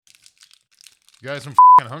Guys, I'm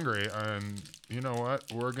hungry, and you know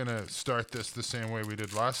what? We're gonna start this the same way we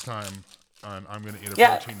did last time. I'm gonna eat a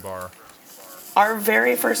protein bar. Our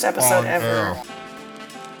very first episode ever.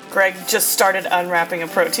 Greg just started unwrapping a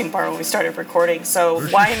protein bar when we started recording, so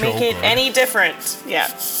why make it any different? Yeah,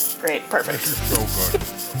 great, perfect. This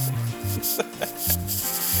is so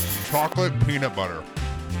good. Chocolate peanut butter.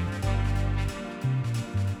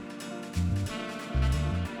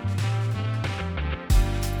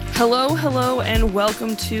 Hello, and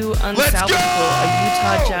welcome to Unsalvageable, a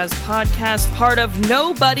Utah Jazz podcast, part of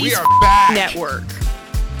Nobody's Network.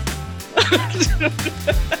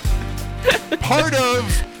 Part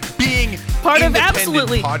of being part of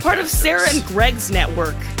absolutely podcasters. Part of Sarah and Greg's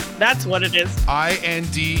network. That's what it is.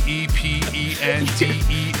 INDEPENDENT.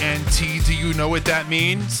 Do you know what that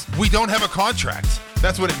means? We don't have a contract.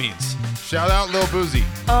 That's what it means. Shout out Lil Boozy.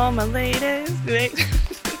 All my ladies.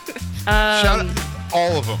 Shout out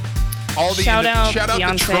all of them. All the shout out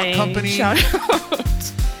the truck company. Shout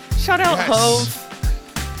out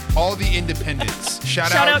Hove. All the independents.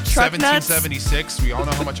 Shout out 1776. We all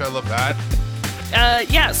know how much I love that.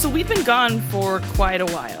 So we've been gone for quite a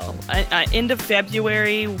while. End of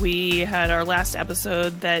February, we had our last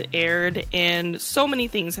episode that aired, and so many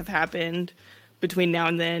things have happened between now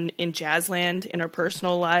and then in Jazzland, in our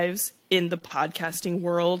personal lives, in the podcasting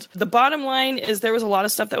world. The bottom line is there was a lot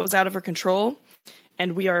of stuff that was out of our control,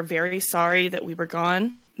 and we are very sorry that we were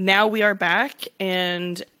gone. Now we are back,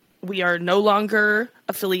 and we are no longer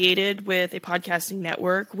affiliated with a podcasting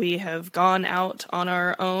network. We have gone out on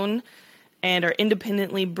our own and are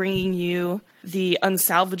independently bringing you the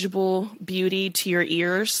unsalvageable beauty to your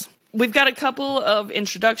ears. We've got a couple of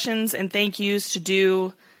introductions and thank yous to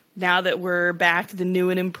do now that we're back, the new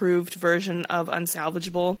and improved version of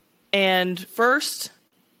Unsalvageable. And first,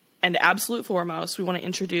 and absolute foremost, we want to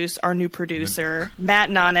introduce our new producer, Matt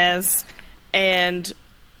Nanez. And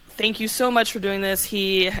thank you so much for doing this.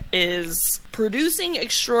 He is producing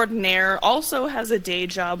extraordinaire, also has a day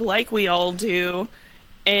job like we all do.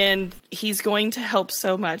 And he's going to help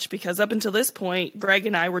so much because up until this point, Greg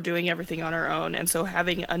and I were doing everything on our own. And so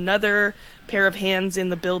having another pair of hands in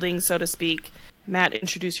the building, so to speak. Matt,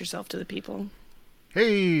 introduce yourself to the people.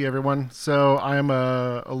 Hey, everyone. So I'm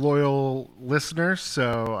a loyal listener,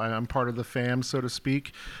 so I'm part of the fam, so to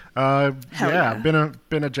speak. Yeah, I've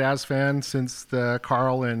been a jazz fan since the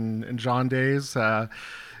Carl and John days. The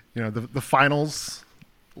finals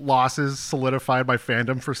losses solidified my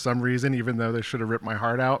fandom for some reason, even though they should have ripped my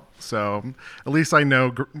heart out. So at least I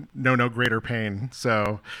know no greater pain.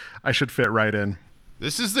 So I should fit right in.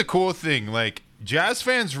 This is the cool thing. Like, jazz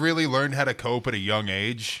fans really learned how to cope at a young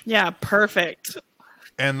age. Yeah, perfect.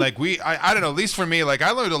 And like I don't know, at least for me, like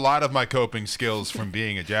I learned a lot of my coping skills from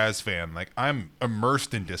being a jazz fan. Like I'm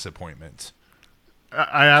immersed in disappointment.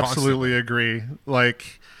 I absolutely agree.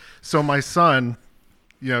 Like, so my son,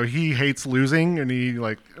 he hates losing, and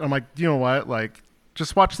I'm like, you know what? Like,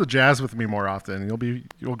 just watch the Jazz with me more often.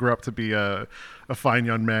 You'll grow up to be a fine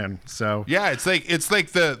young man. So yeah, it's like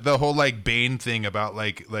the whole like Bane thing about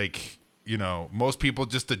like most people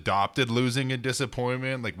just adopted losing and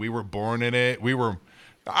disappointment. Like we were born in it.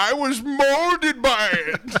 I was molded by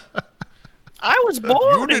it. I was born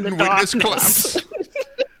you in the didn't witness darkness.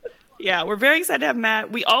 Yeah, we're very excited to have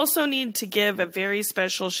Matt. We also need to give a very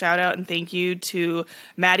special shout out and thank you to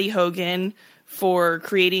Maddie Hogan for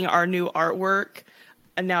creating our new artwork.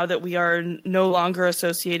 And now that we are no longer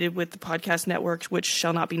associated with the podcast network, which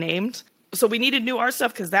shall not be named. So we needed new art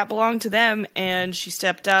stuff because that belonged to them. And she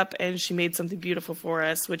stepped up and she made something beautiful for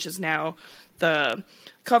us, which is now the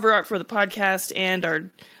cover art for the podcast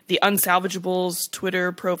and the Unsalvageables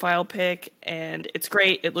Twitter profile pic. And it's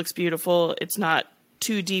great. It looks beautiful. It's not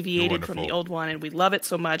too deviated from the old one. And we love it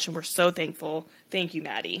so much. And we're so thankful. Thank you,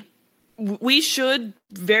 Maddie. We should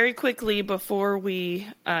very quickly, before we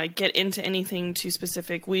get into anything too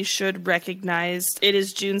specific, we should recognize it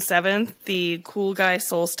is June 7th, the cool guy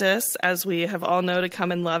solstice, as we have all know to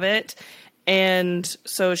come and love it. And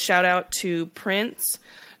so shout out to Prince,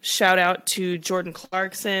 shout out to Jordan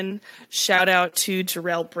Clarkson, shout out to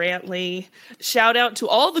Jarrell Brantley, shout out to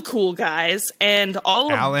all the cool guys and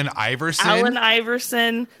all of Allen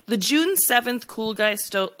Iverson. The June 7th cool guy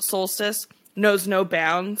solstice knows no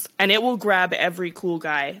bounds, and it will grab every cool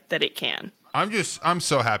guy that it can. I'm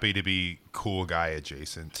so happy to be cool guy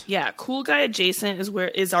adjacent. Yeah, cool guy adjacent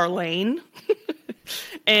is our lane.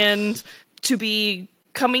 And to be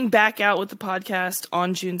coming back out with the podcast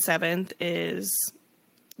on June 7th is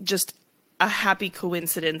just a happy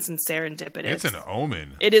coincidence and serendipitous. It's an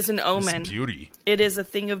omen. It is an omen. It's beauty. It is a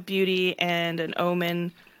thing of beauty and an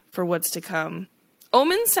omen for what's to come.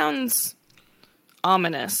 Omen sounds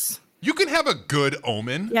ominous. You can have a good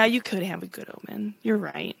omen. Yeah, you could have a good omen. You're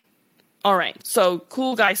right. All right. So,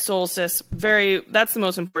 cool guy solstice. That's the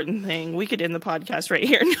most important thing. We could end the podcast right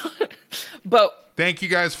here. But thank you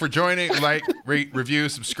guys for joining. Like, rate, review,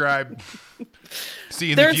 subscribe. See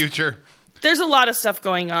you in the future. There's a lot of stuff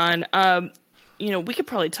going on. We could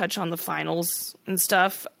probably touch on the finals and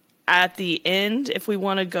stuff at the end if we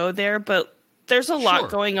want to go there, but there's a lot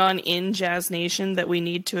going on in Jazz Nation that we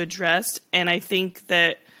need to address, and I think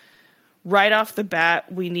that right off the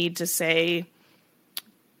bat we need to say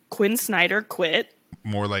Quin Snyder quit.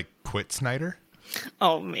 More like quit Snyder?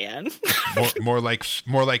 Oh man. more like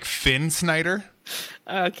Finn Snyder?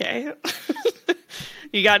 Okay.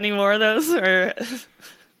 You got any more of those or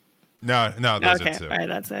No, those are two. All right,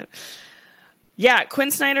 that's it. Yeah, Quin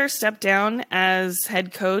Snyder stepped down as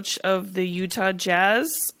head coach of the Utah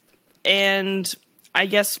Jazz, and I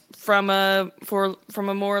guess from a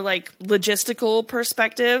more like logistical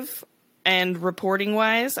perspective and reporting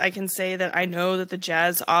wise, I can say that I know that the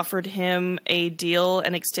Jazz offered him a deal,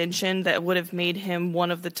 an extension that would have made him one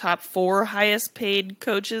of the top 4 highest paid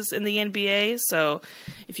coaches in the NBA. So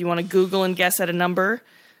if you want to Google and guess at a number,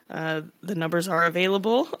 the numbers are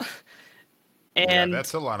available. And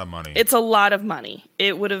that's a lot of money. It's a lot of money.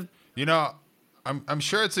 It would have. I'm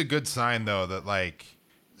sure it's a good sign though that like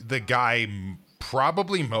the guy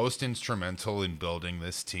probably most instrumental in building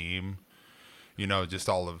this team. Just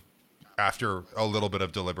after a little bit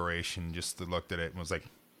of deliberation, just looked at it and was like,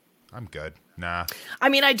 I'm good. Nah. I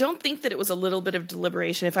mean, I don't think that it was a little bit of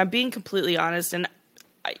deliberation. If I'm being completely honest, and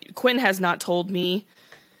Quin has not told me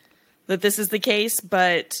that this is the case,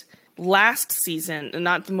 but last season,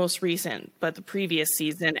 not the most recent, but the previous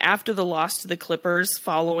season, after the loss to the Clippers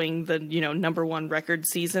following the, number 1 record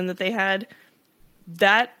season that they had,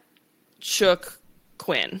 that shook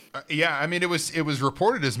Quin. Yeah, I mean, it was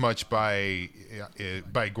reported as much by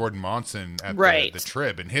Gordon Monson at the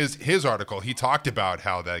Trib. In his article, he talked about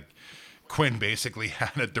how that Quin basically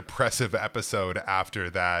had a depressive episode after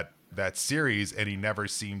that series, and he never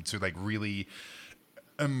seemed to like really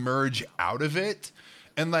emerge out of it.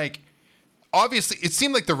 And like, obviously, it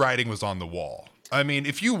seemed like the writing was on the wall. I mean,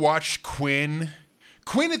 if you watch Quin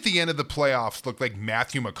at the end of the playoffs looked like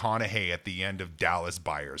Matthew McConaughey at the end of Dallas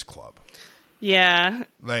Buyers Club. Yeah.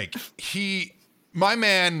 Like, my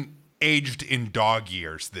man aged in dog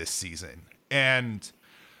years this season. And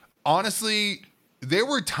honestly, there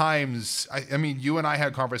were times, I mean, you and I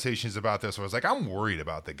had conversations about this where I was like, I'm worried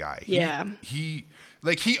about the guy. Yeah. He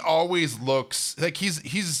always looks like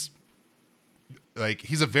he's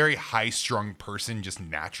a very high-strung person just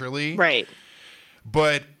naturally. Right.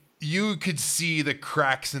 But you could see the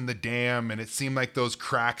cracks in the dam, and it seemed like those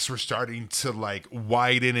cracks were starting to like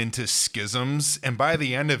widen into schisms. And by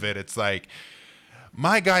the end of it, it's like,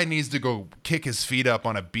 my guy needs to go kick his feet up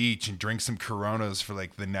on a beach and drink some Coronas for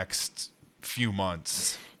like the next few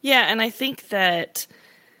months. Yeah, and I think that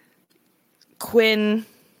Quin,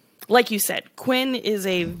 like you said, Quin is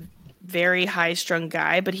a very high-strung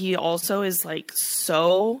guy, but he also is like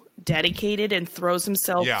so dedicated and throws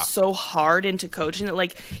himself so hard into coaching that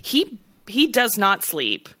like he does not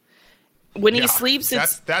sleep. When he sleeps,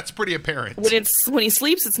 that's pretty apparent. When he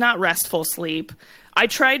sleeps, it's not restful sleep. I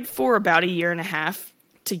tried for about 1.5 years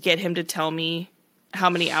to get him to tell me how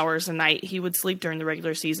many hours a night he would sleep during the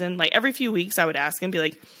regular season. Like every few weeks, I would ask him, be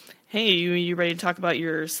like, "Hey, you ready to talk about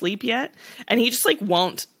your sleep yet?" And he just like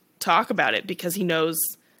won't talk about it because he knows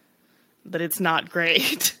that it's not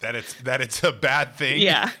great. That it's a bad thing.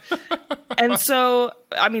 Yeah. And so,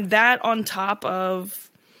 I mean, that on top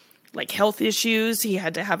of like health issues, he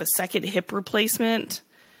had to have a second hip replacement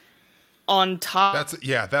on top.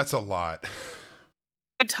 That's a lot.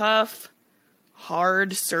 Tough,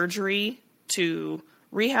 hard surgery to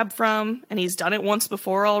rehab from, and he's done it once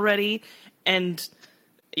before already. And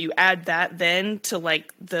you add that then to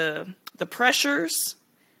like the pressures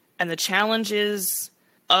and the challenges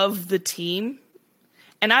of the team.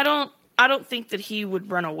 And I don't think that he would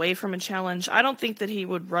run away from a challenge. I don't think that he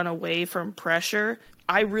would run away from pressure.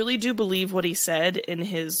 I really do believe what he said in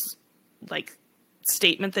his like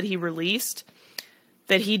statement that he released,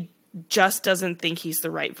 that he just doesn't think he's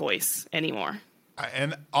the right voice anymore.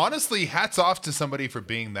 And honestly, hats off to somebody for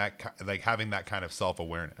being that, like having that kind of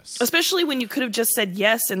self-awareness. Especially when you could have just said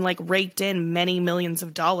yes and like raked in many millions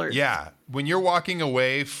of dollars. Yeah. When you're walking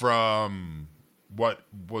away from what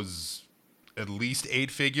was at least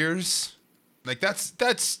 8 figures, like that's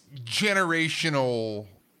generational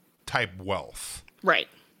type wealth. Right.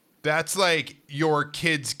 That's like your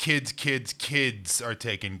kids are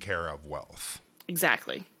taken care of wealth.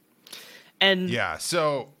 Exactly. And yeah,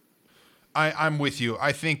 so I'm with you.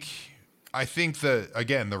 I think I think that,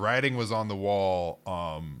 again, the writing was on the wall,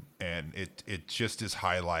 and it just is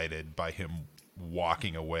highlighted by him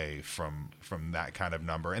walking away from that kind of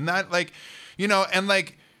number. And that, like, you know, and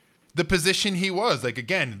like the position he was, like,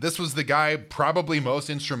 again, this was the guy probably most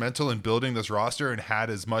instrumental in building this roster and had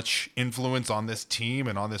as much influence on this team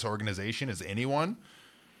and on this organization as anyone.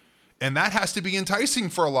 And that has to be enticing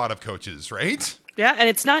for a lot of coaches, right? Yeah, and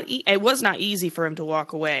it was not easy for him to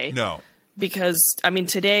walk away. No. Because, I mean,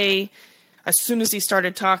 today, as soon as he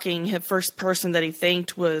started talking, the first person that he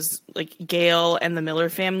thanked was, like, Gail and the Miller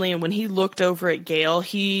family. And when he looked over at Gail,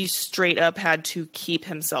 he straight up had to keep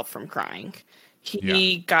himself from crying.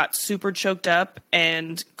 He got super choked up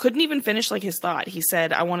and couldn't even finish, like, his thought. He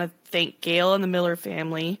said, I want to thank Gail and the Miller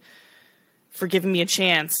family for giving me a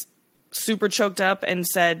chance. Super choked up and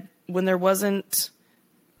said, when there wasn't,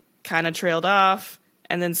 kind of trailed off,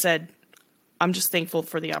 and then said, I'm just thankful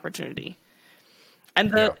for the opportunity.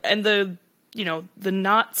 And the you know, the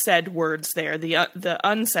not said words there, the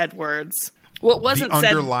unsaid words, what wasn't said. The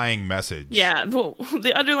underlying message. Yeah, well,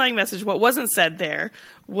 the underlying message, what wasn't said there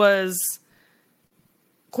was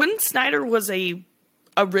Quin Snyder was a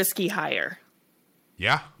risky hire.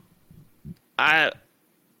 Yeah.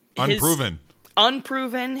 Unproven.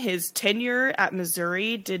 Unproven. His tenure at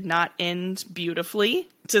Missouri did not end beautifully,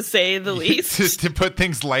 to say the least. To put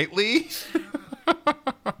things lightly.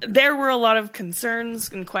 There were a lot of concerns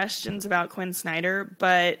and questions about Quin Snyder,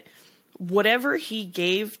 but whatever he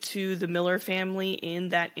gave to the Miller family in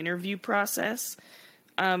that interview process,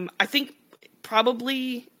 I think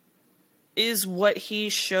probably is what he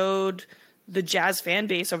showed the Jazz fan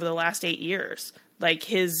base over the last 8 years. Like,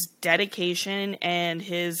 his dedication and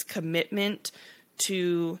his commitment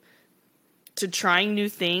to trying new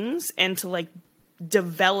things and to, like,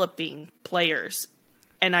 developing players.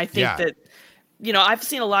 And I think that, you know, I've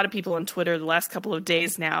seen a lot of people on Twitter the last couple of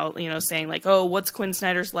days now, you know, saying like, oh, what's Quin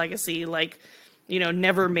Snyder's legacy? Like, you know,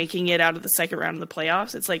 never making it out of the second round of the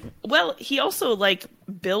playoffs. It's like, well, he also, like,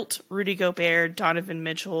 built Rudy Gobert, Donovan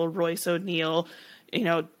Mitchell, Royce O'Neal, you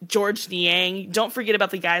know, George Niang. Don't forget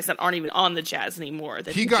about the guys that aren't even on the Jazz anymore.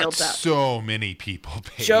 That he got built up. So many people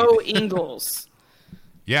paid. Joe Ingles.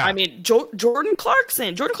 Yeah. I mean, Jordan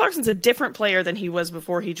Clarkson. Jordan Clarkson's a different player than he was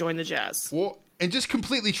before he joined the Jazz. Well, and just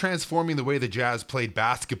completely transforming the way the Jazz played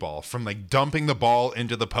basketball, from, like, dumping the ball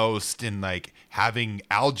into the post and, like, having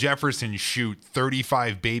Al Jefferson shoot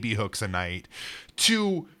 35 baby hooks a night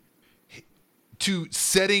to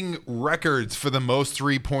setting records for the most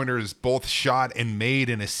three-pointers both shot and made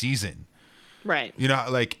in a season. Right. You know,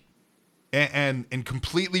 like, and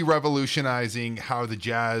completely revolutionizing how the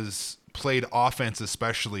Jazz played offense,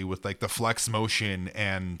 especially with, like, the flex motion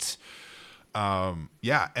and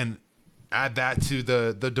and add that to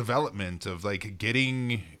the development of, like,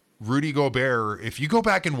 getting Rudy Gobert. If you go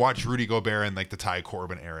back and watch Rudy Gobert in, like, the Ty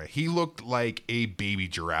Corbin era, he looked like a baby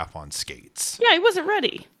giraffe on skates. Yeah, he wasn't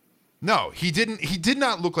ready. No, he didn't. He did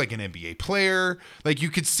not look like an NBA player. Like, you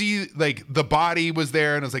could see, like, the body was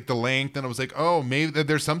there and it was, like, the length, and I was like, oh, maybe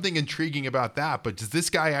there's something intriguing about that. But does this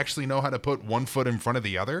guy actually know how to put one foot in front of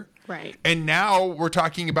the other? Right. And now we're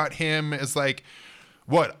talking about him as, like,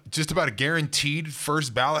 what, just about a guaranteed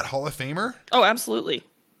first ballot Hall of Famer? Oh, absolutely.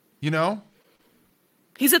 You know?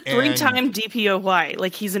 He's a three-time DPOY.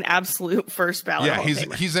 Like, he's an absolute first ballot Hall of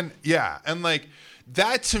Famer. And, like,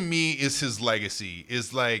 that to me is his legacy.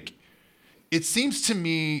 Is, like, it seems to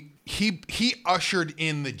me he ushered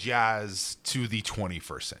in the Jazz to the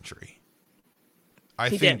 21st century. I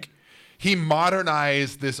think he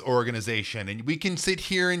modernized this organization, and we can sit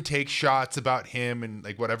here and take shots about him and,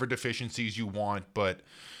 like, whatever deficiencies you want, but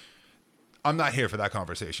I'm not here for that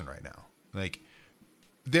conversation right now. Like,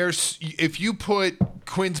 if you put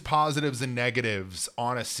Quin's positives and negatives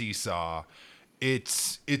on a seesaw,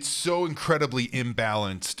 it's so incredibly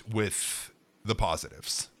imbalanced with the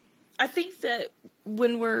positives. I think that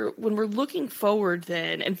when we're looking forward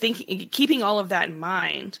then and keeping all of that in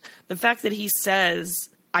mind, the fact that he says,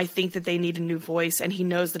 I think that they need a new voice and he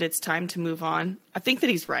knows that it's time to move on, I think that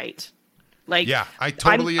he's right. Like, yeah, I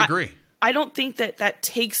totally agree. I don't think that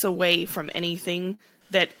takes away from anything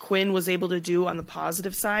that Quin was able to do on the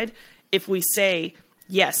positive side if we say,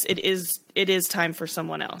 yes, it is time for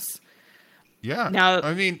someone else. Yeah. Now,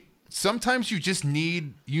 I mean, sometimes you just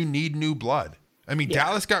need new blood. I mean,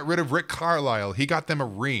 Dallas got rid of Rick Carlisle. He got them a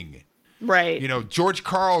ring. Right. You know, George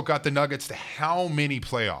Karl got the Nuggets to how many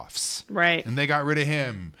playoffs? Right. And they got rid of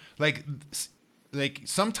him. Like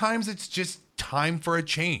sometimes it's just time for a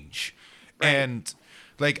change. Right. And,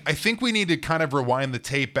 like, I think we need to kind of rewind the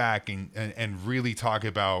tape back and really talk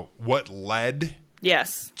about what led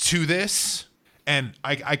to this And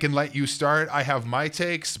I can let you start. I have my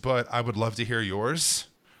takes, but I would love to hear yours.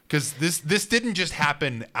 Because this didn't just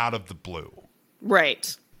happen out of the blue.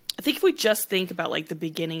 Right. I think if we just think about like the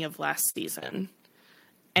beginning of last season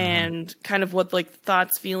and kind of what like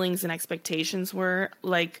thoughts, feelings, and expectations were,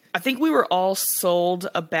 like I think we were all sold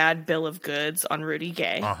a bad bill of goods on Rudy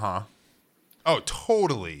Gay. Oh,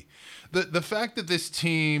 totally. The fact that this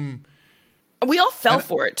team, we all fell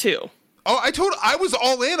for it too. Oh, I was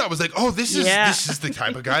all in. I was like, oh, this is the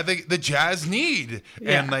type of guy the Jazz need.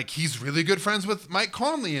 Yeah. And like, he's really good friends with Mike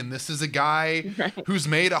Conley. And this is a guy who's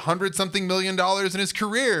made $100-something million in his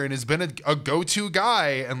career and has been a go-to guy.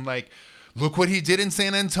 And like, look what he did in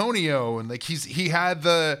San Antonio. And like, he had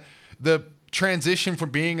the transition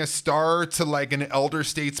from being a star to like an elder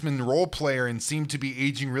statesman role player and seemed to be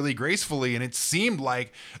aging really gracefully. And it seemed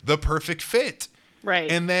like the perfect fit.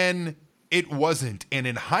 Right. And then it wasn't. And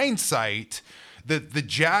in hindsight, the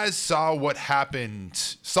Jazz saw what happened,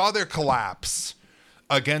 saw their collapse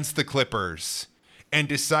against the Clippers, and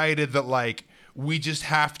decided that, like, we just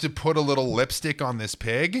have to put a little lipstick on this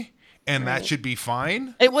pig, and that should be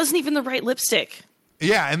fine. It wasn't even the right lipstick.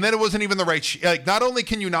 Yeah, and then it wasn't even the right... like, not only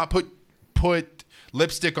can you not put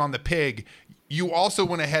lipstick on the pig, you also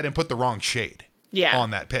went ahead and put the wrong shade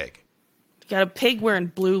on that pig. You got a pig wearing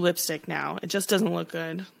blue lipstick now. It just doesn't look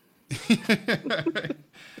good.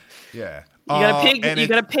 Yeah. You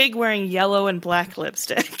got a pig wearing yellow and black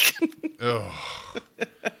lipstick.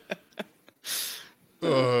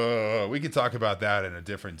 We could talk about that in a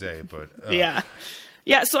different day, but yeah.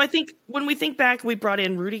 So I think when we think back, we brought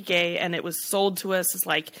in Rudy Gay, and it was sold to us as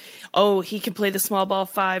like, oh, he can play the small ball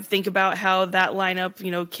five. Think about how that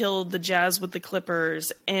lineup, killed the Jazz with the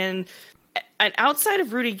Clippers. And outside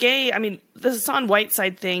of Rudy Gay, I mean, the Hassan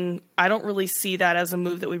Whiteside thing, I don't really see that as a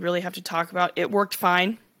move that we really have to talk about. It worked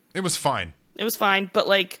fine. It was fine. But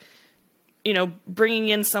like, bringing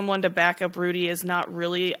in someone to back up Rudy is not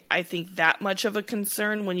really, I think, that much of a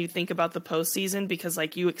concern when you think about the postseason, because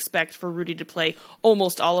like you expect for Rudy to play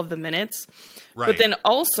almost all of the minutes. Right. But then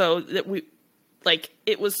also that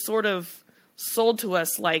it was sort of sold to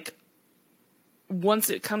us like, once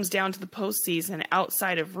it comes down to the postseason,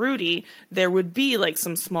 outside of Rudy, there would be like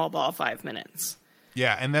some small ball 5 minutes.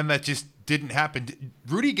 Yeah, and then that just didn't happen.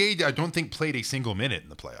 Rudy Gay, I don't think, played a single minute in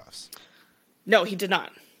the playoffs. No, he did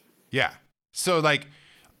not. Yeah. So like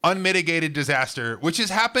unmitigated disaster, which has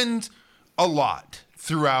happened a lot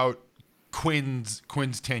throughout Quin's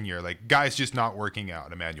tenure. Like guys just not working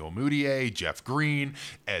out. Emmanuel Mudiay, Jeff Green,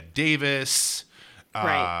 Ed Davis.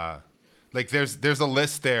 Right. Like there's a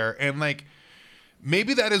list there, and like,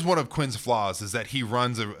 maybe that is one of Quin's flaws, is that he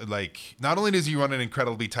runs not only does he run an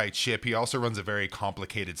incredibly tight ship, he also runs a very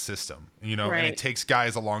complicated system, and it takes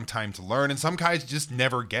guys a long time to learn, and some guys just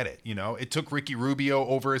never get it. It took Ricky Rubio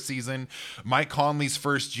over a season. Mike Conley's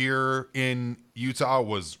first year in Utah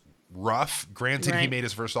was rough. Granted, he made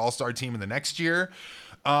his first All-Star team in the next year.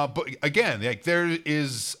 But again, like there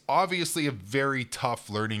is obviously a very tough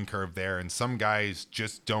learning curve there, and some guys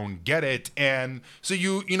just don't get it. And so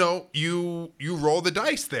you roll the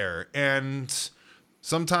dice there, and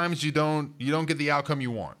sometimes you don't get the outcome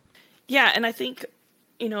you want. Yeah, and I think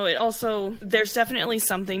it also, there's definitely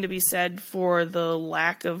something to be said for the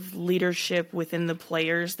lack of leadership within the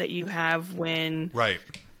players that you have when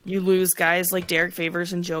you lose guys like Derek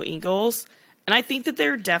Favors and Joe Ingles. And I think that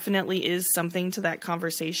there definitely is something to that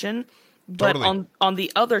conversation. But on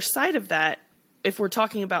the other side of that, if we're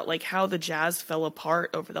talking about like how the Jazz fell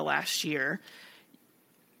apart over the last year,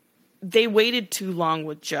 they waited too long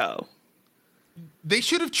with Joe. They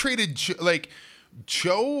should have traded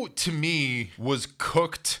Joe, to me, was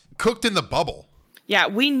cooked in the bubble. Yeah,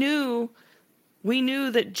 we knew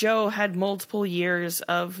that Joe had multiple years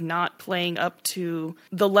of not playing up to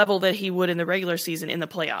the level that he would in the regular season in the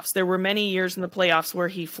playoffs. There were many years in the playoffs where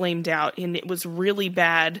he flamed out, and it was really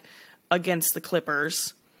bad against the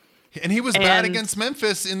Clippers. And he was bad against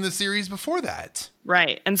Memphis in the series before that.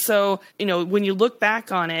 Right. And so, when you look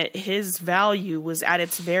back on it, his value was at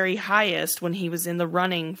its very highest when he was in the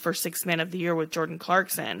running for Sixth Man of the Year with Jordan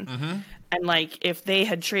Clarkson. Mm-hmm. And like, if they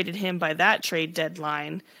had traded him by that trade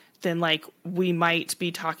deadline, then like we might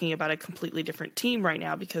be talking about a completely different team right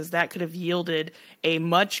now, because that could have yielded a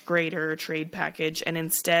much greater trade package. And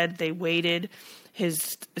instead they waited.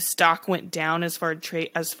 His stock went down as far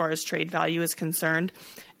as trade value is concerned.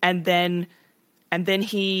 And then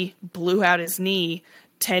he blew out his knee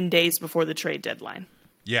 10 days before the trade deadline.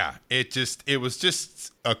 Yeah, it was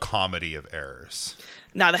just a comedy of errors.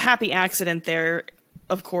 Now the happy accident there,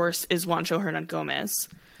 of course, is Juancho Hernangomez.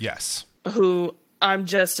 Yes. Who I'm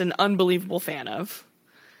just an unbelievable fan of.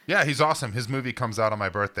 Yeah, he's awesome. His movie comes out on my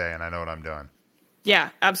birthday, and I know what I'm doing. Yeah,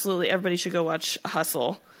 absolutely. Everybody should go watch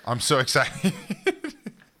Hustle. I'm so excited.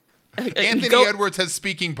 Anthony Edwards has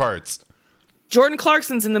speaking parts. Jordan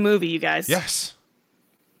Clarkson's in the movie, you guys. Yes.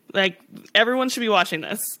 Like, everyone should be watching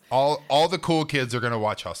this. All the cool kids are going to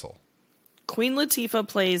watch Hustle. Queen Latifah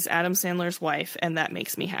plays Adam Sandler's wife, and that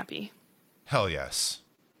makes me happy. Hell yes.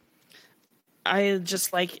 I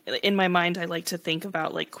just like, in my mind, I like to think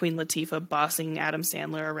about like Queen Latifah bossing Adam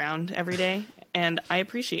Sandler around every day, and I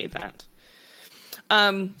appreciate that.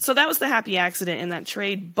 So that was the happy accident in that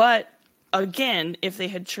trade. But again, if they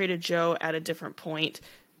had traded Joe at a different point,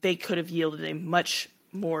 they could have yielded a much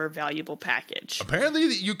more valuable package.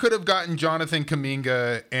 Apparently, you could have gotten Jonathan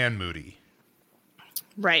Kuminga and Moody.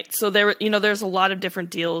 Right. So there's a lot of different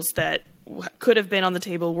deals that could have been on the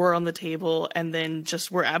table, were on the table, and then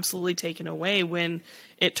just were absolutely taken away when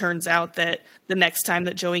it turns out that the next time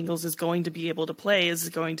that Joe Ingles is going to be able to play is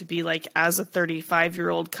going to be like as a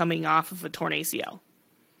 35-year-old coming off of a torn ACL.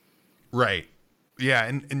 Right. Yeah,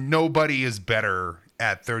 and nobody is better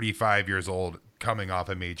at 35 years old coming off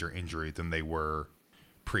a major injury than they were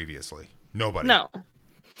previously. Nobody. No.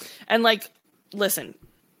 And like, listen,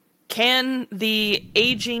 can the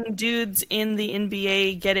aging dudes in the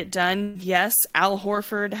NBA get it done? Yes. Al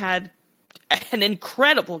Horford had an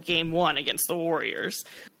incredible game 1 against the Warriors,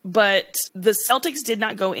 but the Celtics did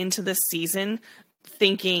not go into this season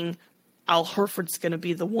thinking Al Horford's going to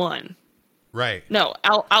be the one. Right. No,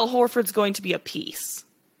 Al Horford's going to be a piece.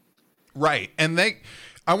 Right. And I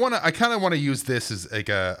kind of want to use this as like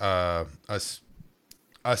a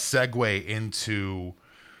segue into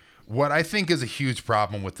what I think is a huge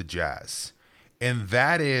problem with the Jazz. And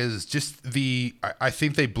that is just I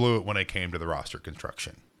think they blew it when it came to the roster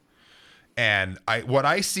construction. And what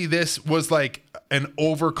I see this was like an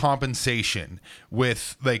overcompensation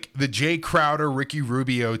with like the Jay Crowder, Ricky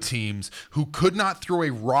Rubio teams who could not throw a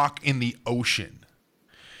rock in the ocean.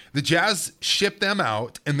 The Jazz shipped them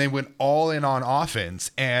out and they went all in on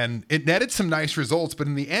offense, and it netted some nice results. But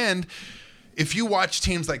in the end, if you watch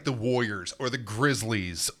teams like the Warriors or the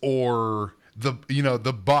Grizzlies or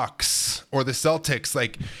the Bucks or the Celtics,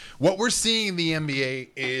 like what we're seeing in the NBA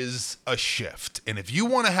is a shift. And if you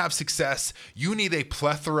want to have success, you need a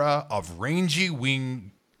plethora of rangy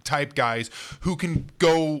wing type guys who can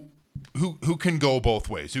go both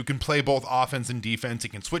ways, who can play both offense and defense. He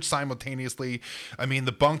can switch simultaneously. I mean,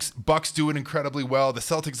 the Bucks do it incredibly well. The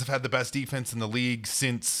Celtics have had the best defense in the league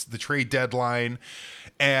since the trade deadline.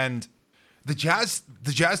 And the Jazz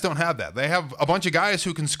don't have that. They have a bunch of guys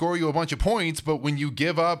who can score you a bunch of points, but when you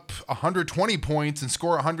give up 120 points and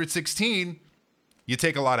score 116, you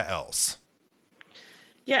take a lot of L's.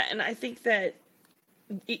 Yeah, and I think that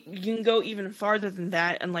you can go even farther than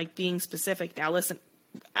that and like being specific. Now, listen,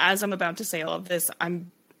 as I'm about to say all of this,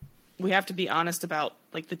 we have to be honest about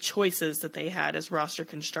like the choices that they had as roster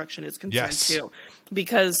construction is concerned too,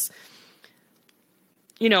 because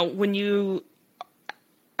when you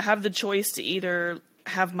have the choice to either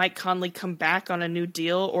have Mike Conley come back on a new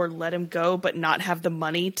deal or let him go, but not have the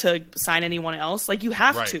money to sign anyone else. Like you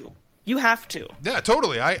have to. Yeah,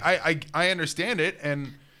 totally. I understand it.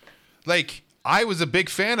 And like, I was a big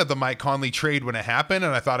fan of the Mike Conley trade when it happened,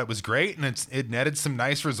 and I thought it was great, and it netted some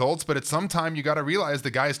nice results. But at some time, you got to realize the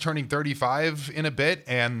guy's turning 35 in a bit,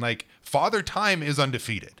 and like Father Time is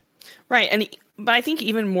undefeated. Right. But I think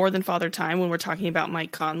even more than Father Time, when we're talking about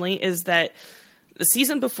Mike Conley, is that the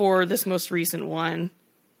season before this most recent one,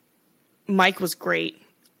 Mike was great,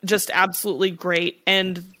 just absolutely great.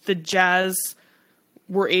 And the Jazz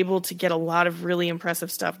were able to get a lot of really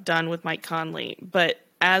impressive stuff done with Mike Conley. But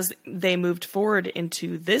as they moved forward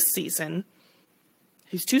into this season,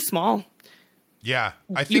 he's too small. Yeah,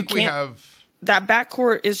 I think that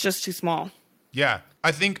backcourt is just too small. Yeah,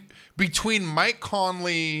 I think between Mike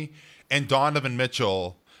Conley and Donovan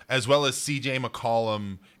Mitchell, as well as CJ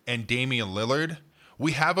McCollum and Damian Lillard,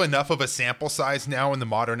 we have enough of a sample size now in the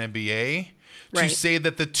modern NBA to say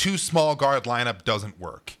that the two small guard lineup doesn't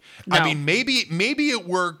work. No. I mean, maybe it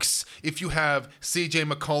works if you have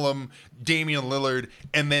CJ McCollum, Damian Lillard,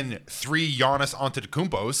 and then 3 Giannis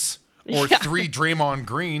Antetokounmpos or 3 Draymond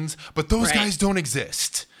Greens, but those guys don't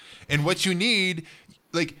exist. And what you need,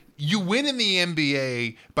 like, you win in the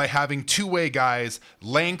NBA by having two-way guys,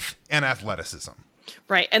 length and athleticism.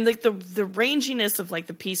 Right. And like the ranginess of like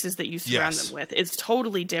the pieces that you surround them with is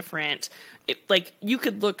totally different. Like you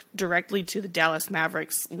could look directly to the Dallas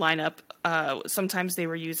Mavericks lineup. Sometimes they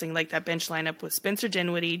were using like that bench lineup with Spencer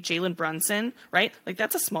Dinwiddie, Jalen Brunson, right? Like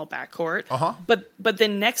that's a small backcourt. Uh-huh. But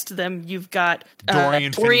then next to them you've got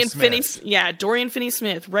Dorian Finney-Smith. Dorian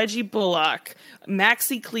Finney-Smith, Reggie Bullock,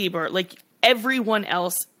 Maxi Kleber. Like everyone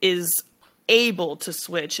else is able to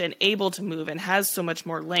switch and able to move and has so much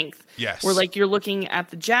more length. Yes. Where like you're looking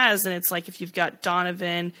at the Jazz and it's like if you've got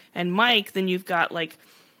Donovan and Mike, then you've got like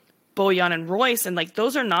Bojan and Royce, and like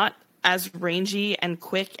those are not as rangy and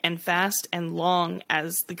quick and fast and long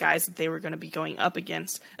as the guys that they were going to be going up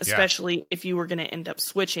against, especially if you were going to end up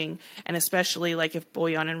switching, and especially like if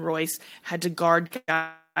Bojan and Royce had to guard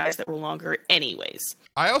guys that were longer anyways.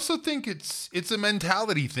 I also think it's a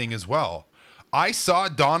mentality thing as well. I saw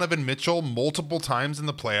Donovan Mitchell multiple times in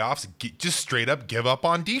the playoffs just straight up give up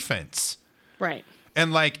on defense. Right.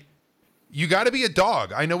 And like, you got to be a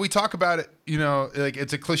dog. I know we talk about it, you know, like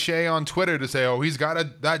it's a cliche on Twitter to say, oh, he's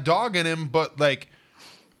got that dog in him. But like,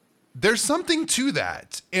 there's something to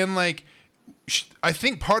that. And like, I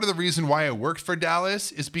think part of the reason why it worked for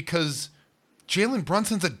Dallas is because Jalen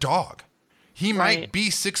Brunson's a dog. He might be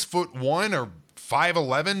 6'1" or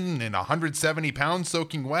 5'11" and 170 pounds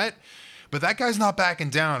soaking wet, but that guy's not backing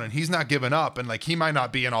down and he's not giving up. And like, he might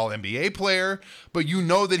not be an all NBA player, but you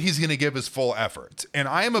know that he's going to give his full effort. And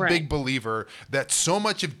I am a big believer that so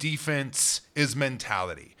much of defense is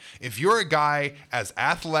mentality. If you're a guy as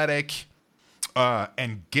athletic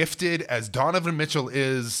and gifted as Donovan Mitchell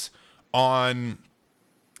is on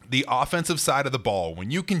the offensive side of the ball, when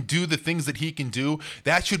you can do the things that he can do,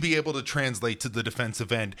 that should be able to translate to the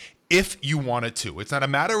defensive end if you want it to. It's not a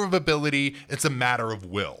matter of ability, it's a matter of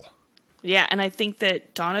will. Yeah, and I think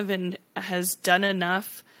that Donovan has done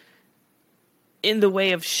enough in the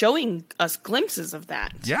way of showing us glimpses of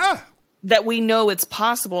that. Yeah. That we know it's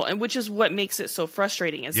possible, and which is what makes it so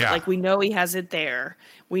frustrating. Is that, like, we know he has it there.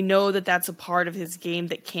 We know that that's a part of his game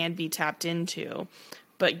that can be tapped into,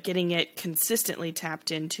 but getting it consistently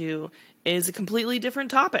tapped into is a completely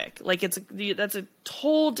different topic. Like, that's a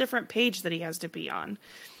whole different page that he has to be on.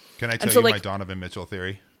 Can I tell you my Donovan Mitchell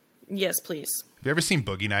theory? Yes, please. Have you ever seen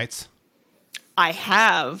Boogie Nights? I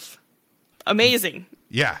have. Amazing.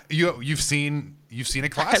 Yeah, you've seen a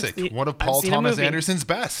classic, one of Paul Thomas Anderson's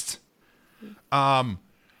best. To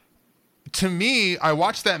me, I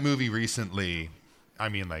watched that movie recently. I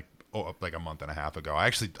mean, like a month and a half ago.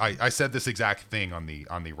 I said this exact thing on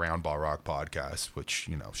the Round Ball Rock podcast, which,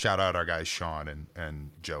 you know, shout out our guys Sean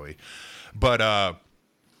and Joey. But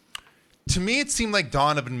to me, it seemed like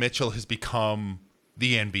Donovan Mitchell has become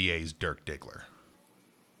the NBA's Dirk Diggler.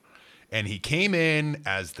 And he came in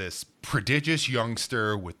as this prodigious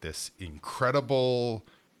youngster with this incredible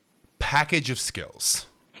package of skills.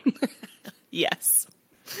 Yes.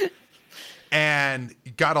 And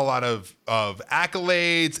got a lot of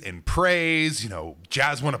accolades and praise. You know,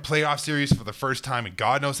 Jazz won a playoff series for the first time in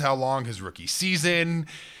God knows how long, his rookie season.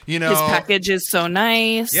 You know, his package is so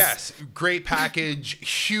nice. Yes, great package,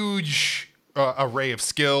 huge array of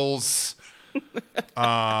skills.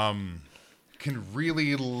 Can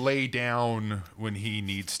really lay down when he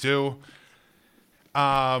needs to.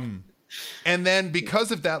 And then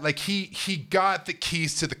because of that, like he got the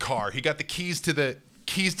keys to the car. He got the keys to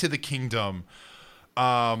the kingdom.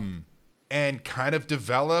 And kind of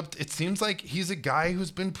developed. It seems like he's a guy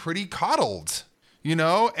who's been pretty coddled, you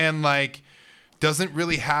know, and like doesn't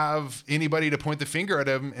really have anybody to point the finger at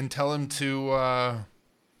him and tell him to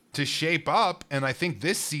shape up. And I think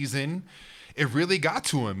this season it really got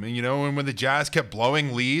to him. And, you know, and when the Jazz kept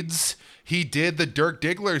blowing leads, he did the Dirk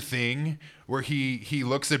Diggler thing where he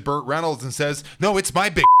looks at Burt Reynolds and says, "No, it's my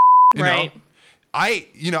big you right. know,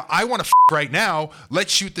 I want to right now.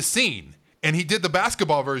 Let's shoot the scene." And he did the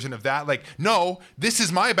basketball version of that. Like, no, this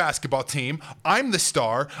is my basketball team. I'm the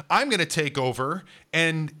star. I'm going to take over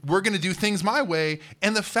and we're going to do things my way.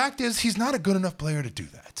 And the fact is he's not a good enough player to do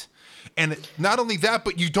that. And not only that,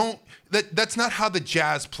 but that's not how the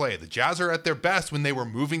Jazz play. The Jazz are at their best when they were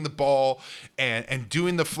moving the ball and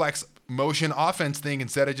doing the flex motion offense thing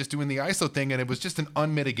instead of just doing the ISO thing. And it was just an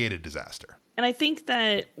unmitigated disaster. And I think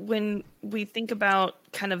that when we think about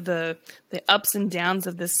kind of the ups and downs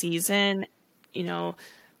of the season, you know,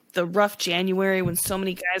 the rough January when so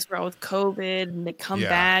many guys were out with COVID and they come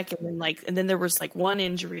back and then there was like one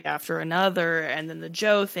injury after another and then the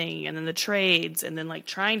Joe thing and then the trades and then like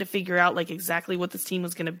trying to figure out like exactly what this team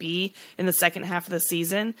was going to be in the second half of the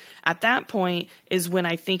season. At that point is when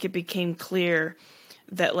I think it became clear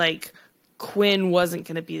that like Quin wasn't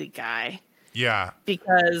going to be the guy. Yeah.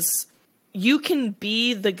 Because you can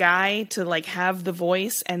be the guy to like have the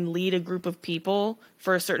voice and lead a group of people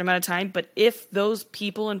for a certain amount of time. But if those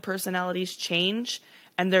people and personalities change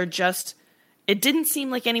and they're just, it didn't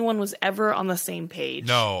seem like anyone was ever on the same page.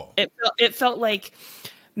 No, it felt like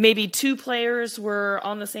maybe two players were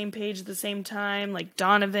on the same page at the same time. Like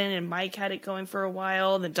Donovan and Mike had it going for a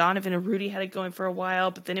while. Then Donovan and Rudy had it going for a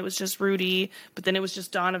while, but then it was just Rudy, but then it was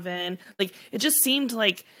just Donovan. Like it just seemed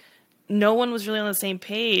like no one was really on the same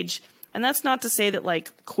page. And that's not to say that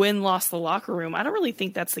like Quin lost the locker room. I don't really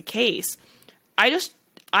think that's the case. I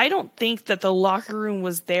don't think that the locker room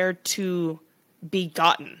was there to be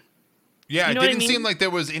gotten. Yeah, you know it didn't what I mean? seem like there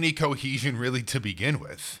was any cohesion really to begin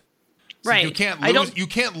with. So right. You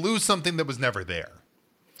can't lose something that was never there.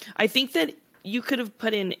 I think that you could have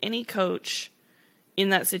put in any coach in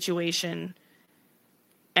that situation,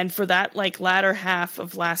 and for that like latter half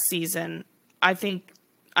of last season, I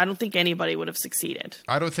don't think anybody would have succeeded.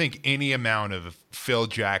 I don't think any amount of Phil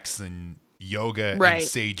Jackson yoga right. and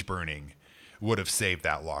sage burning would have saved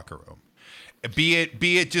that locker room. Be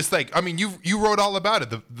it just like, I mean, you wrote all about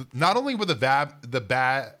it. Not only were the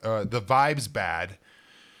vibes bad,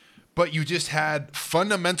 but you just had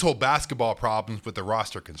fundamental basketball problems with the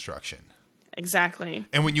roster construction. Exactly.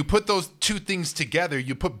 And when you put those two things together,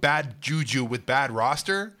 you put bad juju with bad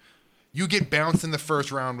roster, you get bounced in the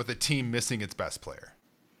first round with a team missing its best player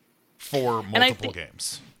for multiple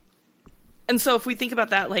games. And so if we think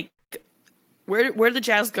about that, like where the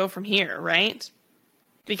Jazz go from here, right?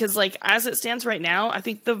 Because like as it stands right now, I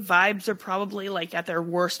think the vibes are probably like at their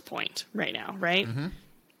worst point right now, right? Mm-hmm.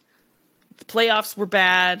 The playoffs were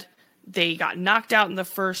bad. They got knocked out in the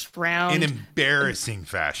first round. In embarrassing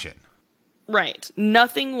fashion. Right.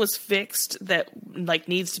 Nothing was fixed that like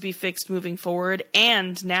needs to be fixed moving forward.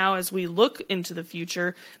 And now as we look into the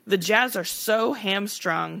future, the Jazz are so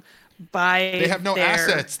hamstrung by They have no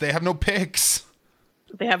assets. They have no picks.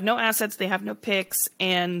 They have no assets. They have no picks.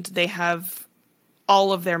 And they have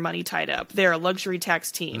all of their money tied up. They're a luxury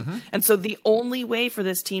tax team. Mm-hmm. And so the only way for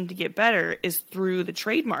this team to get better is through the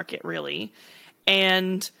trade market, really.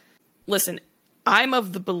 And listen, I'm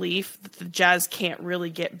of the belief that the Jazz can't really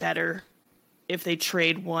get better if they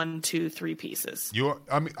trade 1, 2, 3 pieces.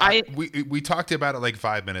 We talked about it like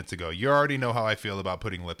 5 minutes ago. You already know how I feel about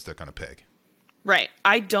putting lipstick on a pig. Right.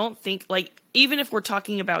 I don't think, like, even if we're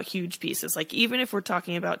talking about huge pieces, like even if we're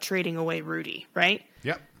talking about trading away Rudy, right?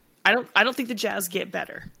 Yep. I don't think the Jazz get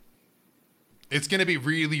better. It's going to be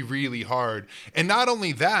really, really hard. And not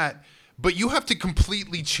only that, but you have to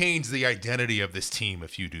completely change the identity of this team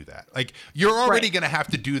if you do that. Like, you're already going to have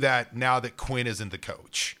to do that now that Quin isn't the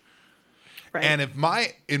coach. Right. And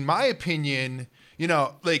in my opinion, you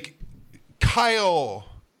know, like Kyle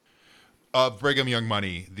of Brigham Young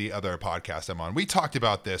Money, the other podcast I'm on, we talked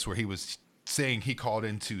about this where he was saying he called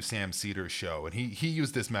into Sam Cedar's show and he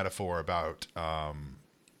used this metaphor about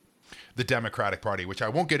the Democratic Party, which I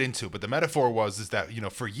won't get into, but the metaphor is that, you know,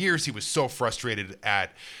 for years he was so frustrated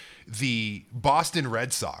at the Boston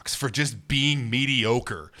Red Sox for just being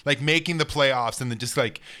mediocre, like making the playoffs and then just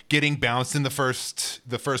like getting bounced in the first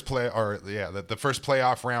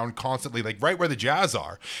playoff round constantly, like right where the Jazz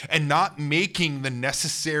are, and not making the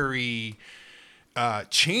necessary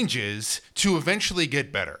changes to eventually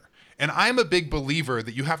get better. And I'm a big believer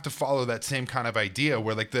that you have to follow that same kind of idea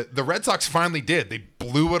where like the Red Sox finally did. They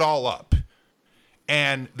blew it all up.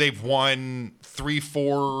 And they've won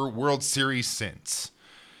 3-4 World Series since.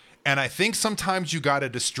 And I think sometimes you got to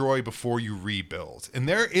destroy before you rebuild. And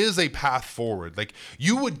there is a path forward. Like,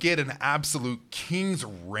 you would get an absolute king's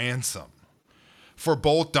ransom for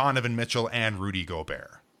both Donovan Mitchell and Rudy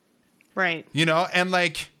Gobert. Right. You know, and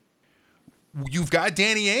like, you've got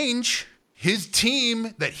Danny Ainge. His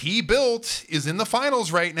team that he built is in the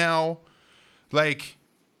finals right now. Like,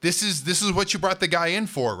 this is what you brought the guy in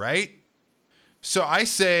for, right? So I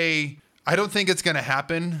say, I don't think it's going to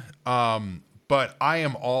happen. But I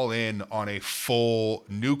am all in on a full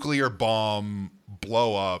nuclear bomb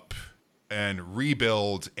blow up and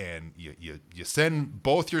rebuild, and you send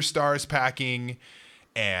both your stars packing,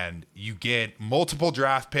 and you get multiple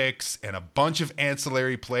draft picks and a bunch of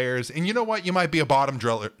ancillary players. And you know what? You might be a bottom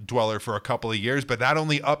dweller for a couple of years, but that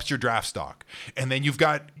only ups your draft stock. And then you've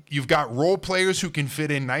got role players who can fit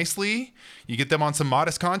in nicely. You get them on some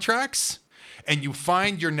modest contracts, and you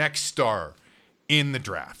find your next star in the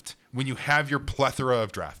draft. When you have your plethora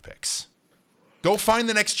of draft picks, go find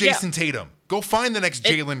the next Jason Tatum. Go find the next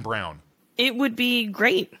Jaylen Brown. It would be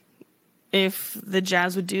great if the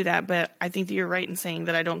Jazz would do that, but I think that you're right in saying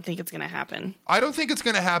that I don't think it's going to happen. I don't think it's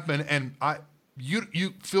going to happen, and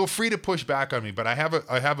you feel free to push back on me, but I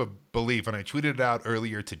have a belief, and I tweeted it out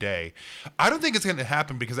earlier today. I don't think it's going to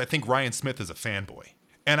happen because I think Ryan Smith is a fanboy,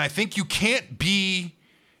 and I think you can't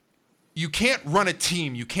run a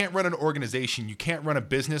team, you can't run an organization, you can't run a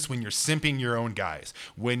business when you're simping your own guys.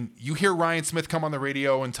 When you hear Ryan Smith come on the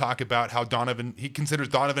radio and talk about how he considers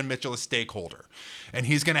Donovan Mitchell a stakeholder, and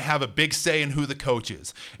he's going to have a big say in who the coach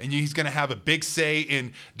is, and he's going to have a big say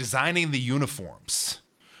in designing the uniforms.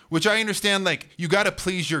 which I understand, like, you got to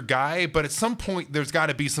please your guy, but at some point there's got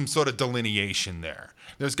to be some sort of delineation there.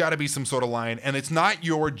 There's got to be some sort of line, and it's not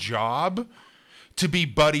your job to be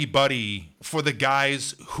buddy for the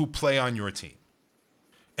guys who play on your team.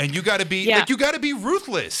 And you got to be like, you got to be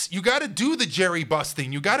ruthless. You got to do the Jerry Buss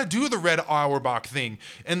thing. You got to do the Red Auerbach thing.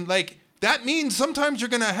 And like, that means sometimes you're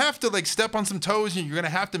going to have to like step on some toes and you're going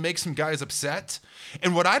to have to make some guys upset.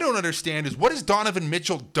 And what I don't understand is, what has Donovan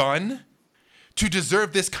Mitchell done to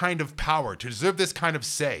deserve this kind of power, to deserve this kind of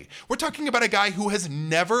say? We're talking about a guy who has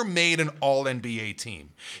never made an All-NBA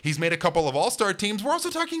team. He's made a couple of All-Star teams. We're also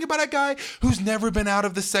talking about a guy who's never been out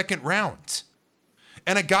of the second round.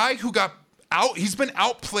 And a guy who he's been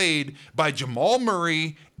outplayed by Jamal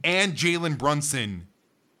Murray and Jalen Brunson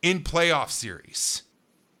in playoff series.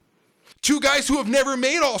 Two guys who have never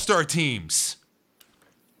made All-Star teams.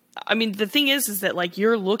 I mean, the thing is that like,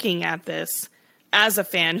 you're looking at this as a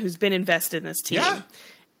fan who's been invested in this team. Yeah.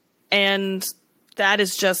 And that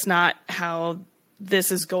is just not how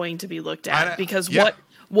this is going to be looked at. Because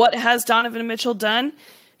what has Donovan Mitchell done?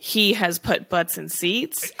 He has put butts in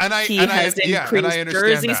seats. He has increased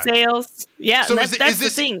jersey sales. Yeah, so that's the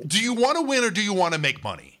thing. Do you want to win or do you want to make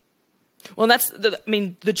money? Well,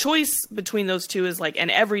 the choice between those two is like,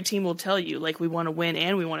 and every team will tell you, like, we want to win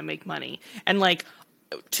and we want to make money. And like,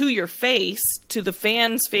 to your face, to the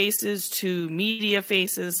fans' faces, to media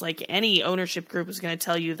faces, like any ownership group is going to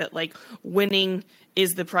tell you that like winning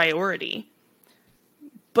is the priority.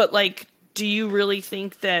 But like, do you really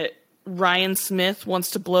think that Ryan Smith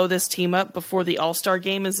wants to blow this team up before the All-Star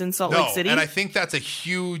game is in Salt Lake City? And I think that's a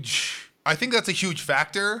huge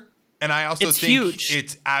factor. And I also think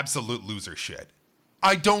it's absolute loser shit.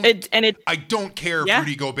 I don't care if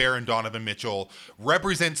Rudy Gobert and Donovan Mitchell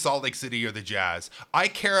represent Salt Lake City or the Jazz. I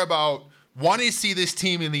care about wanting to see this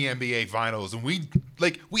team in the NBA Finals, and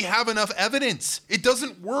we have enough evidence. It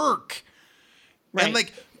doesn't work. Right. And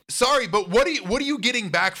like, sorry, but what are you getting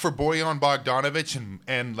back for Bojan Bogdanovic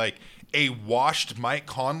and like a washed Mike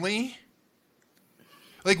Conley?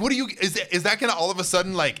 Like, is that going to all of a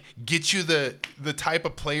sudden like get you the type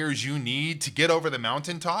of players you need to get over the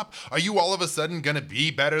mountaintop? Are you all of a sudden going to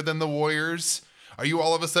be better than the Warriors? Are you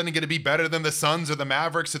all of a sudden going to be better than the Suns or the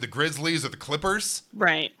Mavericks or the Grizzlies or the Clippers?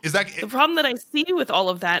 Right. Is that the problem that I see with all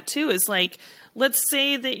of that too? Is like, let's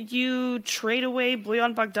say that you trade away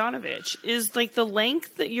Bojan Bogdanovic. Is like the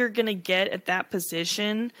length that you're going to get at that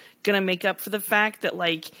position going to make up for the fact that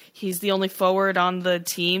like he's the only forward on the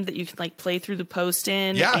team that you can like play through the post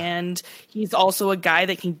in, and he's also a guy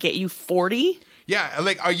that can get you 40? Yeah,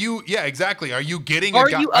 like exactly. Are you getting are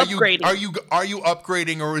you upgrading? Are you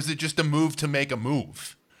upgrading, or is it just a move to make a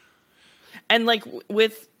move? And like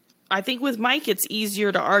I think with Mike, it's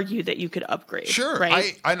easier to argue that you could upgrade. Sure.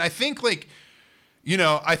 Right? I think like,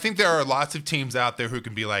 I think there are lots of teams out there who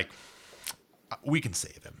can be like, we can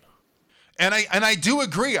save him. And I do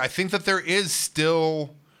agree. I think that there is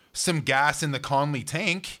still some gas in the Conley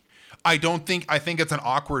tank. I think it's an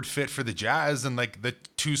awkward fit for the Jazz, and like the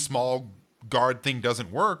too small guard thing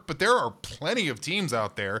doesn't work, but there are plenty of teams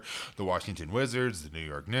out there, the Washington Wizards, the New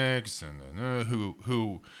York Knicks, and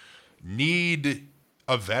who need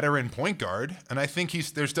a veteran point guard, and I think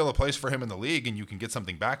there's still a place for him in the league, and you can get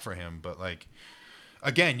something back for him. But like,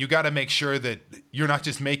 again, you got to make sure that you're not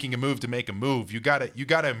just making a move to make a move. You got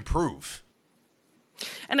to improve.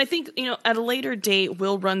 And I think, at a later date,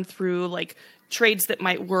 we'll run through like trades that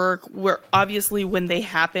might work, where obviously when they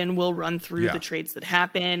happen, we'll run through the trades that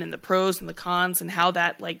happen and the pros and the cons and how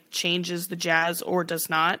that like changes the Jazz or does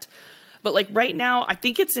not. But like right now, I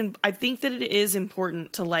think that it is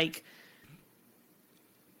important to like,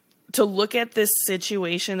 to look at this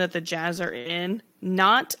situation that the Jazz are in,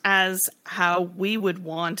 not as how we would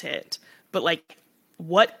want it, but like,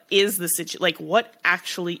 what is the situation? Like, what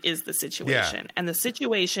actually is the situation? Yeah. And the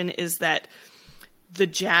situation is that the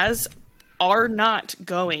Jazz are not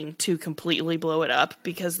going to completely blow it up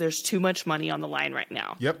because there's too much money on the line right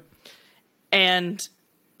now. Yep. And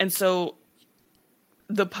so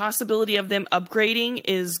the possibility of them upgrading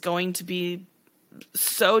is going to be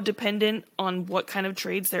so dependent on what kind of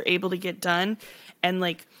trades they're able to get done. And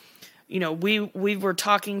like, we were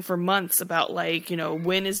talking for months about like,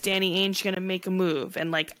 when is Danny Ainge going to make a move?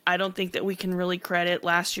 And like, I don't think that we can really credit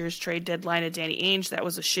last year's trade deadline of Danny Ainge. That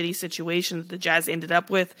was a shitty situation that the Jazz ended up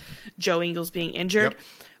with, Joe Ingles being injured. Yep.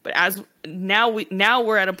 But as now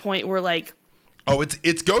we're at a point where like, oh,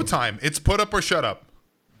 it's go time. It's put up or shut up.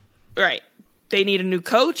 Right. They need a new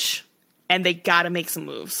coach and they got to make some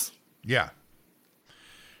moves. Yeah.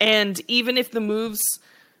 And even if the moves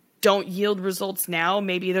don't yield results now,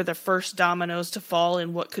 maybe they're the first dominoes to fall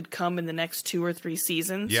in what could come in the next 2 or 3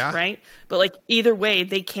 seasons, right? But like either way,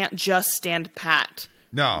 they can't just stand pat.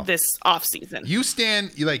 No. This offseason.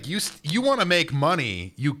 You want to make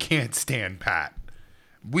money, you can't stand pat.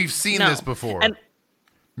 We've seen this before.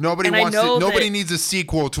 Nobody needs a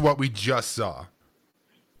sequel to what we just saw.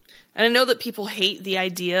 And I know that people hate the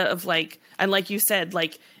idea of like, and like you said,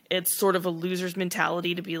 like it's sort of a loser's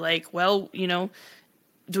mentality to be like, well, you know,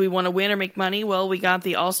 do we want to win or make money? Well, we got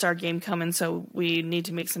the All-Star game coming, so we need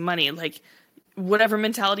to make some money. Like, whatever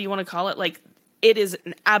mentality you want to call it, like, it is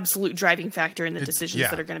an absolute driving factor in the decisions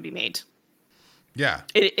that are going to be made. Yeah.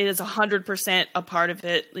 It is 100% a part of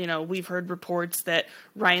it. You know, we've heard reports that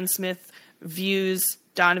Ryan Smith views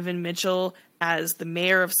Donovan Mitchell as the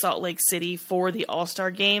mayor of Salt Lake City for the All-Star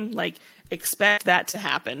game. Like, expect that to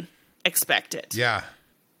happen. Expect it. Yeah.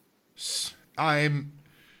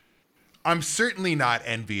 I'm certainly not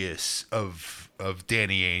envious of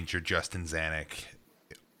Danny Ainge or Justin Zanuck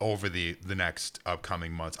over the next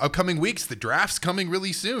upcoming months. Upcoming weeks, the draft's coming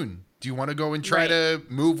really soon. Do you want to go and try to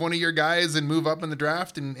move one of your guys and move up in the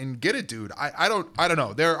draft and get it, dude? I don't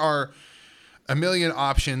know. There are a million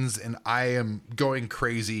options, and I am going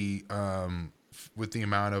crazy with the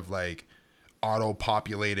amount of like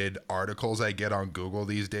auto-populated articles I get on Google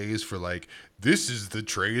these days for like, this is the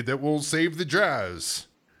trade that will save the Jazz.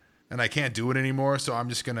 And I can't do it anymore, so I'm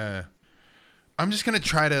just gonna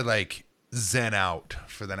try to like zen out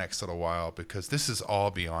for the next little while, because this is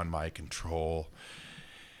all beyond my control,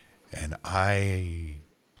 and I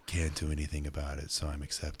can't do anything about it. So I'm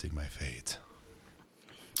accepting my fate.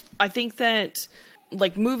 I think that,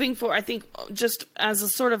 like, moving forward, I think just as a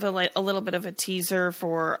sort of a little bit of a teaser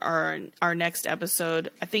for our next episode,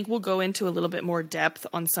 I think we'll go into a little bit more depth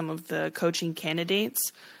on some of the coaching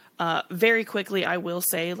candidates. Very quickly, I will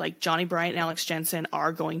say, like, Johnny Bryant and Alex Jensen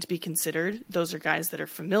are going to be considered. Those are guys that are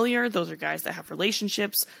familiar. Those are guys that have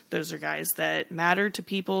relationships. Those are guys that matter to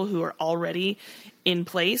people who are already in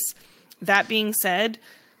place. That being said,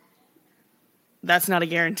 that's not a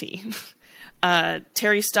guarantee.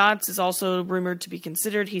 Terry Stotts is also rumored to be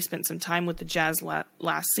considered. He spent some time with the Jazz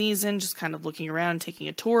last season, just kind of looking around, taking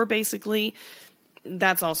a tour, basically.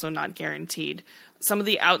 That's also not guaranteed. Some of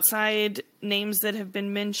the outside names that have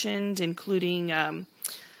been mentioned, including,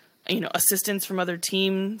 assistants from other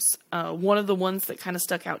teams. One of the ones that kind of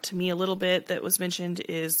stuck out to me a little bit that was mentioned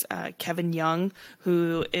is Kevin Young,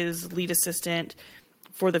 who is lead assistant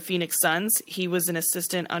for the Phoenix Suns. He was an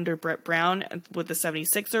assistant under Brett Brown with the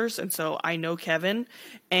 76ers. And so I know Kevin,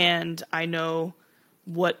 and I know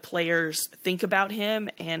what players think about him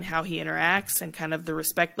and how he interacts and kind of the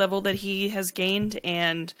respect level that he has gained.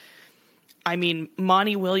 And I mean,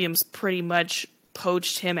 Monty Williams pretty much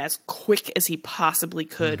poached him as quick as he possibly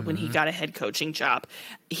could when he got a head coaching job.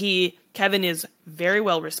 Kevin is very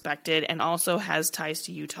well respected and also has ties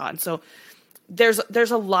to Utah. And so there's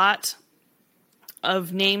a lot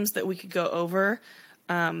of names that we could go over.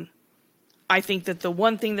 I think that the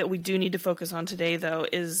one thing that we do need to focus on today, though,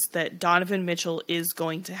 is that Donovan Mitchell is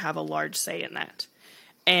going to have a large say in that.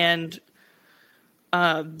 And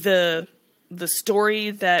the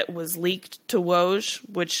story that was leaked to Woj,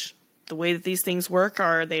 which the way that these things work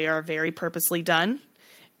they are very purposely done.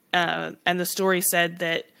 And the story said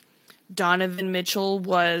that Donovan Mitchell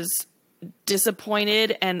was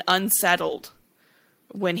disappointed and unsettled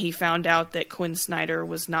when he found out that Quin Snyder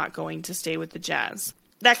was not going to stay with the Jazz.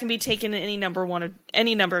 That can be taken in any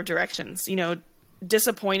number of directions. You know,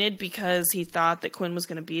 disappointed because he thought that Quin was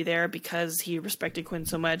going to be there, because he respected Quin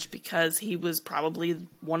so much, because he was probably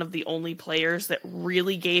one of the only players that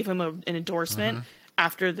really gave him an endorsement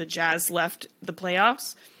after the Jazz left the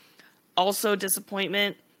playoffs. Also,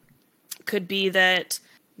 disappointment could be that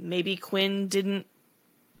maybe Quin didn't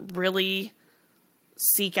really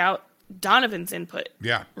seek out Donovan's input.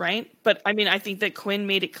 Yeah. Right? But I mean, I think that Quin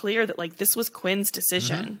made it clear that like this was Quin's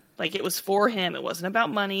decision. Like it was for him. It wasn't about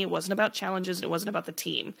money. It wasn't about challenges. It wasn't about the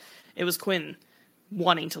team. It was Quin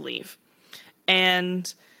wanting to leave.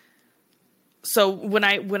 And so when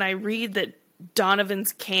I read that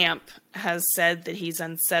Donovan's camp has said that he's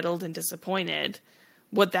unsettled and disappointed,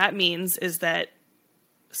 what that means is that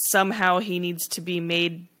somehow he needs to be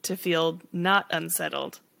made to feel not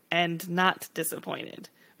unsettled and not disappointed,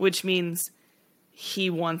 which means he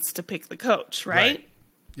wants to pick the coach, right?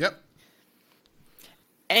 Yep.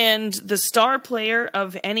 And the star player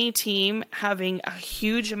of any team having a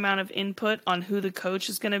huge amount of input on who the coach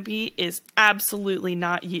is going to be is absolutely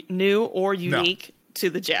not new or unique to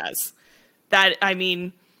the Jazz. That, I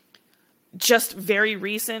mean, just very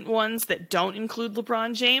recent ones that don't include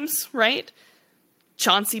LeBron James, right?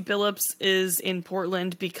 Chauncey Billups is in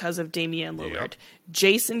Portland because of Damian Lillard. Yep.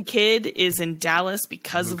 Jason Kidd is in Dallas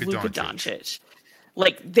because of Luka Doncic.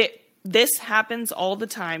 Like, this happens all the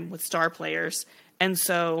time with star players. And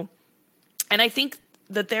so, and I think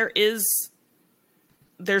that there's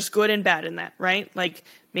good and bad in that, right? Like,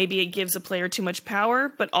 maybe it gives a player too much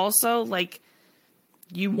power, but also, like,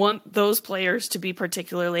 you want those players to be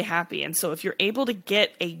particularly happy. And so if you're able to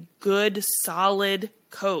get a good, solid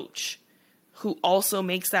coach who also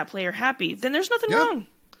makes that player happy, then there's nothing wrong.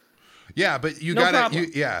 Yeah, but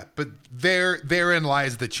but therein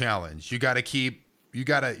lies the challenge. You got to get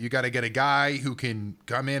a guy who can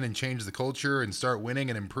come in and change the culture and start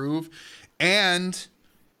winning and improve, and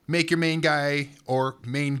make your main guy or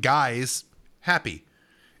main guys happy.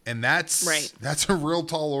 And that's a real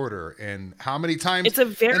tall order. And how many times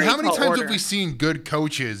have we seen good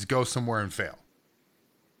coaches go somewhere and fail?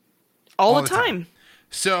 All the time.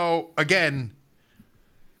 So again,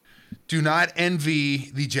 do not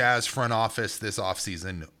envy the Jazz front office this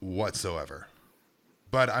offseason whatsoever.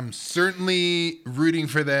 But I'm certainly rooting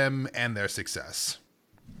for them and their success.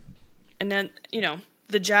 And then,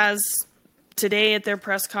 the Jazz today at their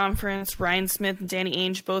press conference, Ryan Smith and Danny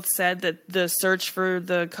Ainge both said that the search for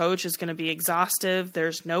the coach is going to be exhaustive.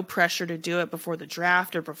 There's no pressure to do it before the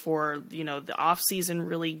draft or before, the offseason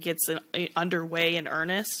really gets underway in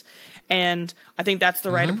earnest. And I think that's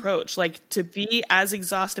the right approach. Like, to be as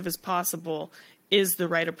exhaustive as possible is the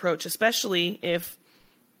right approach, especially if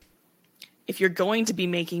you're going to be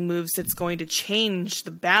making moves that's going to change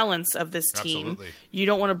the balance of this team. Absolutely. You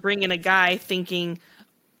don't want to bring in a guy thinking,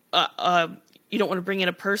 you don't want to bring in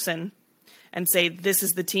a person and say, this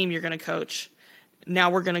is the team you're going to coach. Now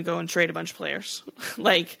we're going to go and trade a bunch of players.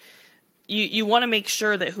 Like, you want to make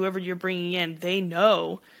sure that whoever you're bringing in, they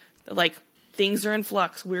know that, like, things are in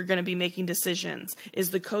flux. We're going to be making decisions.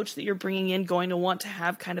 Is the coach that you're bringing in going to want to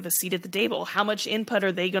have kind of a seat at the table? How much input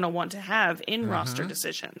are they going to want to have in roster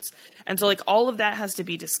decisions? And so, like, all of that has to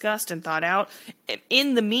be discussed and thought out.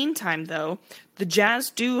 In the meantime, though, the Jazz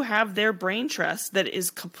do have their brain trust that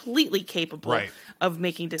is completely capable of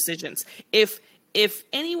making decisions. If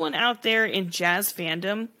anyone out there in Jazz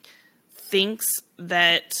fandom thinks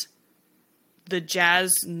that the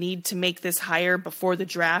Jazz need to make this hire before the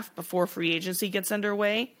draft, before free agency gets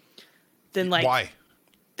underway, then, like, why?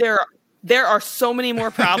 There are so many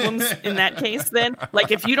more problems in that case. Then, like,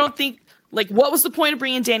 if you don't think, like, what was the point of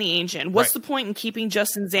bringing Danny Ainge in? What's the point in keeping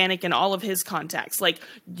Justin Zanuck and all of his contacts? Like,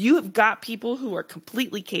 you have got people who are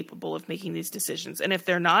completely capable of making these decisions, and if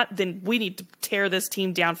they're not, then we need to tear this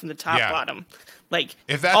team down from the top bottom. Like,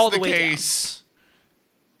 if that's all the the way case, down.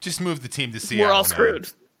 Just move the team to Seattle. We're all screwed.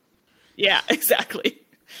 Yeah, exactly.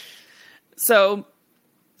 So,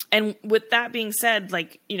 and with that being said,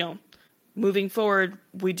 like, moving forward,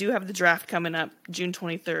 we do have the draft coming up June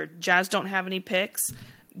 23rd. Jazz don't have any picks.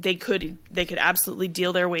 They could absolutely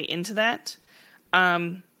deal their way into that.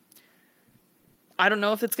 I don't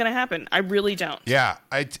know if it's going to happen. I really don't. Yeah,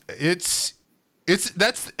 that's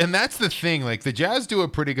the thing. Like, the Jazz do a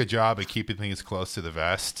pretty good job at keeping things close to the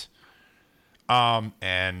vest.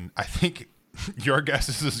 And I think your guess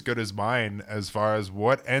is as good as mine as far as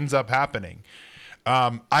what ends up happening.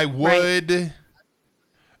 I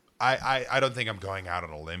don't think I'm going out on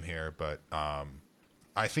a limb here, but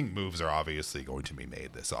I think moves are obviously going to be made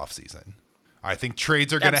this offseason. I think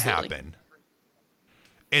trades are going to happen.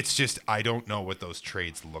 It's just I don't know what those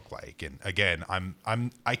trades look like. And again,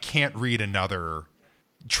 I can't read another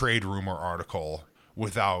trade rumor article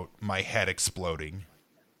without my head exploding.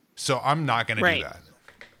 So I'm not going to do that.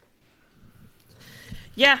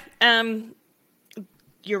 Yeah,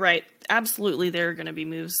 you're right. Absolutely, there are going to be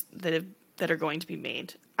moves that are going to be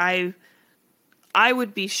made. I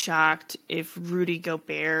would be shocked if Rudy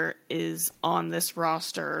Gobert is on this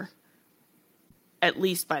roster at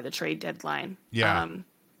least by the trade deadline. Yeah.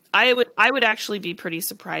 I would actually be pretty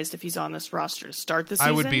surprised if he's on this roster to start the season.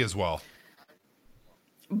 I would be as well.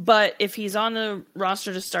 But if he's on the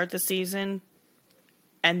roster to start the season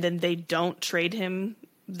and then they don't trade him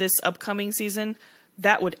this upcoming season,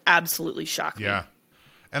 that would absolutely shock me. Yeah.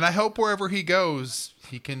 And I hope wherever he goes,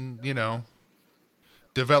 he can,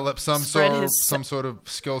 develop some sort of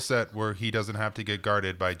skill set where he doesn't have to get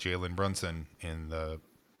guarded by Jalen Brunson in the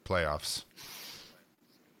playoffs.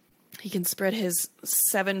 He can spread his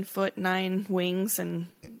 7'9" wings and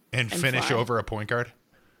finish fly. over a point guard.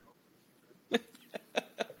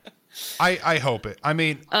 I hope it. I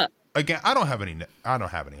mean, again, I don't have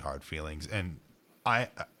any hard feelings, and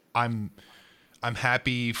I'm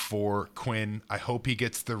happy for Quin. I hope he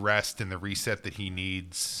gets the rest and the reset that he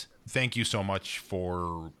needs. Thank you so much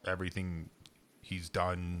for everything he's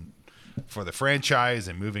done for the franchise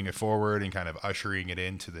and moving it forward and kind of ushering it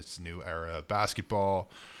into this new era of basketball.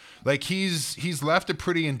 Like he's left a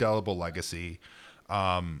pretty indelible legacy.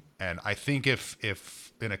 And I think if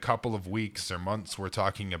in a couple of weeks or months we're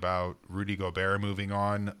talking about Rudy Gobert moving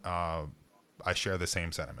on, I share the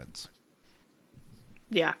same sentiments.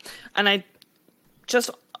 Yeah. And I just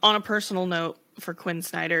on a personal note for Quin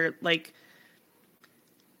Snyder, like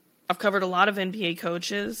I've covered a lot of NBA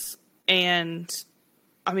coaches, and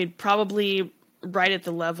I mean, probably right at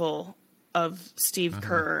the level of Steve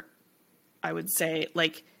Kerr, I would say,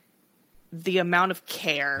 like the amount of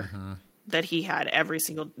care that he had every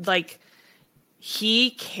single, like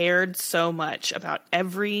he cared so much about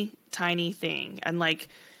every tiny thing. And like,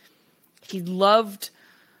 he loved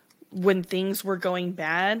when things were going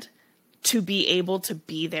bad to be able to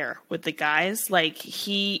be there with the guys. Like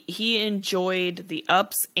he enjoyed the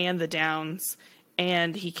ups and the downs,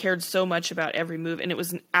 and he cared so much about every move. And it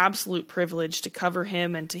was an absolute privilege to cover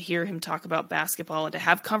him and to hear him talk about basketball and to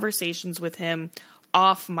have conversations with him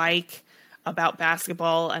off mic about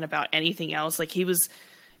basketball and about anything else. Like he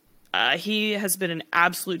has been an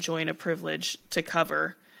absolute joy and a privilege to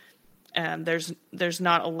cover. And there's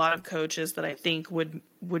not a lot of coaches that I think would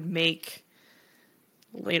make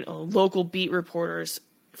local beat reporters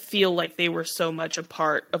feel like they were so much a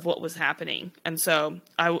part of what was happening. And so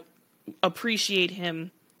I appreciate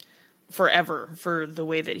him forever for the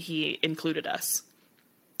way that he included us.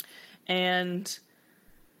 And,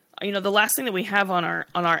 you know, the last thing that we have on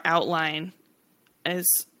our outline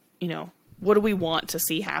is, you know, what do we want to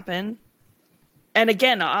see happen? And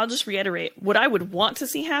again, I'll just reiterate, what I would want to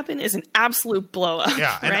see happen is an absolute blow up.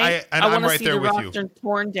 Yeah, and right? I'm want to right see there the with roster you.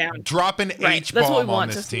 Torn down. Drop an Right. H That's what we bomb on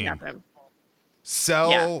want to this see team. happen.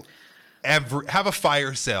 Sell have a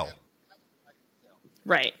fire sale.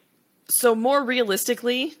 Right. So more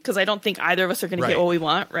realistically, because I don't think either of us are going to get what we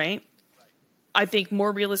want, right? I think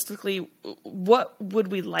more realistically, what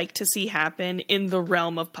would we like to see happen in the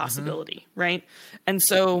realm of possibility, right? And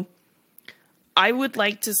so I would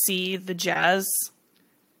like to see the Jazz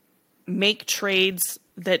make trades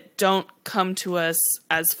that don't come to us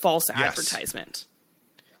as false advertisement.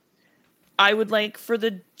 I would like for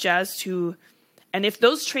the Jazz to, and if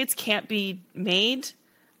those trades can't be made,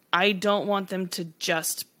 I don't want them to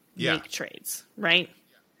just make trades, right?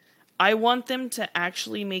 I want them to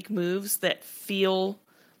actually make moves that feel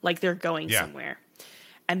like they're going somewhere.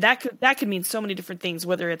 And that could mean so many different things,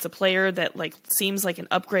 whether it's a player that like seems like an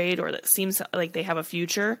upgrade or that seems like they have a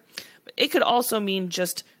future. But it could also mean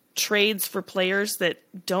just trades for players that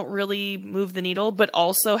don't really move the needle, but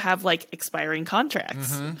also have like expiring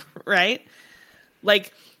contracts, right?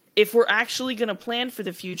 Like if we're actually going to plan for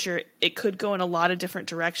the future, it could go in a lot of different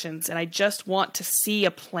directions. And I just want to see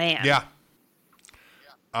a plan. Yeah.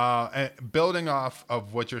 And building off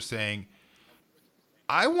of what you're saying,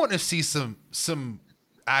 I want to see some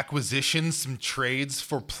acquisitions, some trades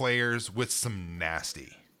for players with some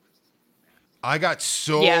nasty. I got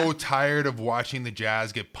so tired of watching the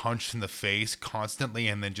Jazz get punched in the face constantly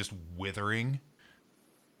and then just withering.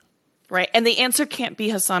 Right. And the answer can't be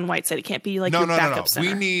Hassan Whiteside. It can't be like your backup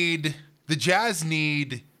center. The Jazz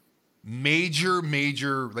need major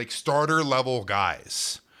like starter level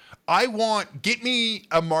guys. Get me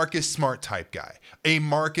a Marcus Smart type guy, a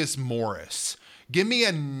Marcus Morris. Give me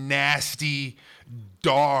a nasty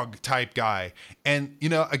dog type guy. And, you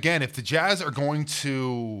know, again, if the Jazz are going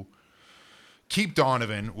to keep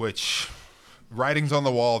Donovan, which writing's on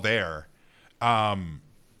the wall there,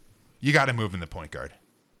 you got to move in the point guard.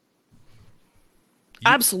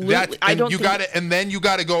 Absolutely. And then you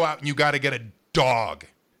got to go out and you got to get a dog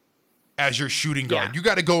as your shooting guard. Yeah. You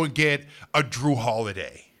got to go and get a Drew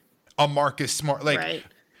Holiday, a Marcus Smart. Like,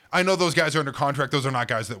 I know those guys are under contract. Those are not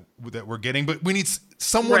guys that we're getting, but we need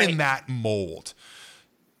someone in that mold.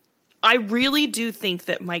 I really do think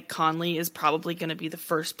that Mike Conley is probably going to be the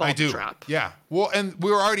first ball to drop. Yeah. Well, and we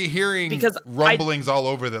were already hearing rumblings all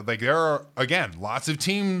over that. Like there are, again, lots of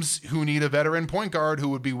teams who need a veteran point guard who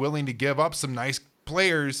would be willing to give up some nice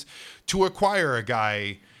players to acquire a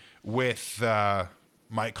guy with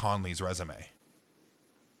Mike Conley's resume.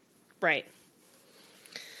 Right.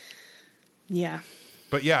 Yeah.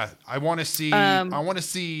 But yeah, I want to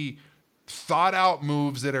see thought out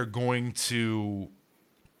moves that are going to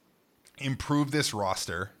improve this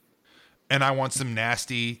roster. And I want some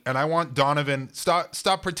nasty, and I want Donovan.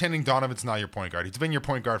 Stop pretending Donovan's not your point guard. He's been your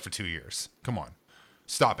point guard for 2 years. Come on.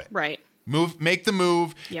 Stop it. Right. Make the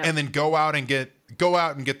move, and then go out and get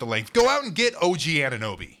the length. Go out and get OG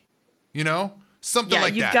Anunoby. You know? Something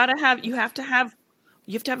like that. You have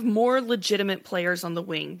to have more legitimate players on the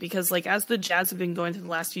wing, because like as the Jazz have been going through the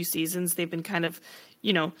last few seasons, they've been kind of,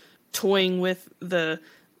 you know, toying with the,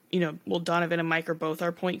 Donovan and Mike are both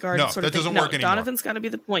our point guard. No, sort that of thing. doesn't No, work anymore. Donovan's got to be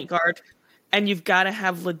the point guard, and you've got to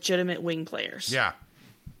have legitimate wing players. Yeah.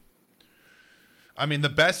 I mean, the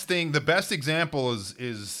best example is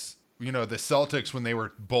the Celtics when they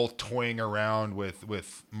were both toying around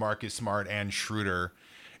with Marcus Smart and Schroeder,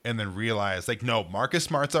 and then realized, like, no, Marcus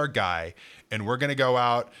Smart's our guy, and we're going to go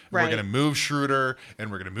out, and we're going to move Schroeder, and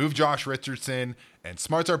we're going to move Josh Richardson, and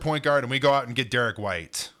Smart's our point guard, and we go out and get Derek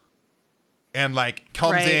White. And, like,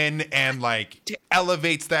 comes in and, like,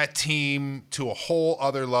 elevates that team to a whole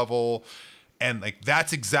other level. And, like,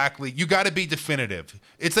 that's exactly, you got to be definitive.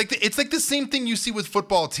 It's like the same thing you see with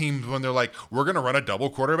football teams when they're like, we're going to run a double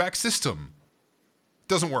quarterback system.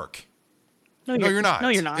 Doesn't work. No, you're not. No,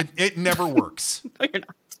 you're not. It never works. No, you're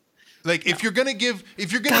not. Like, if you're gonna give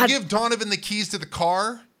Donovan the keys to the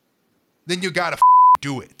car, then you gotta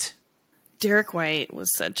do it. Derek White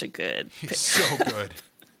was such a good pick. He's so good.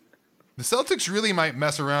 The Celtics really might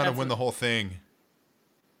mess around and win the whole thing.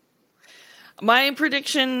 My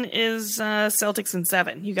prediction is Celtics in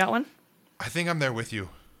 7. You got one? I think I'm there with you.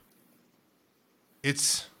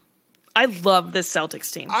 I love this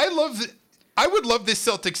Celtics team. I would love this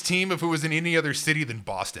Celtics team if it was in any other city than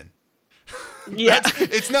Boston. Yeah.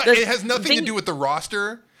 It's not. It has nothing to do with the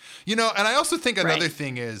roster, and I also think another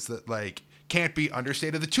thing is that, like, can't be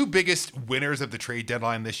understated. The two biggest winners of the trade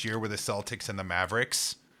deadline this year were the Celtics and the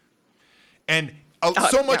Mavericks, and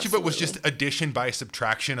so much of it was just addition by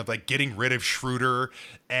subtraction of, like, getting rid of Schroeder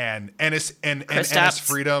and Ennis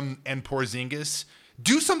Freedom and Porzingis.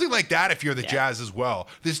 Do something like that if you're the Jazz as well.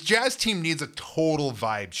 This Jazz team needs a total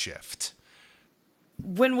vibe shift.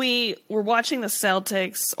 When we were watching the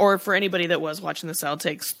Celtics, or for anybody that was watching the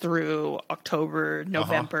Celtics through October,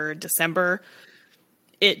 November, December,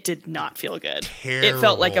 it did not feel good. Terrible. It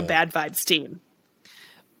felt like a bad vibes team.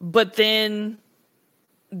 But then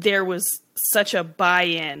there was such a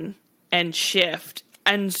buy-in and shift.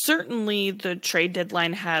 And certainly the trade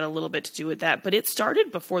deadline had a little bit to do with that. But it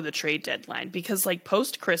started before the trade deadline because, like,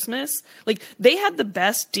 post-Christmas, like, they had the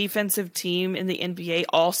best defensive team in the NBA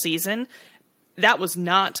all season. That was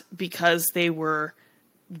not because they were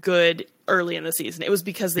good early in the season. It was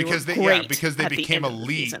because they were great. Because they became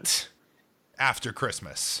elite after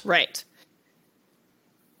Christmas. Right.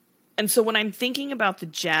 And so when I'm thinking about the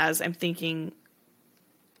Jazz, I'm thinking,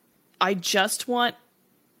 I just want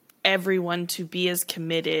everyone to be as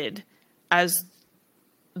committed as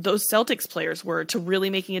those Celtics players were to really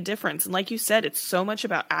making a difference. And like you said, it's so much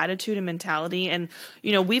about attitude and mentality. And,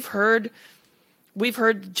 we've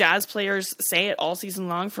heard Jazz players say it all season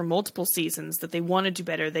long for multiple seasons that they want to do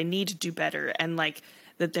better, they need to do better, and, like,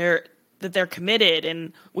 that they're committed.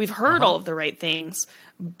 And we've heard all of the right things,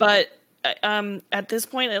 but at this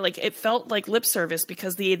point, it felt like lip service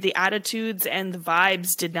because the attitudes and the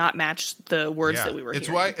vibes did not match the words that we were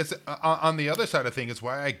hearing. Why it's on the other side of things. It's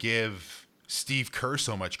why I give Steve Kerr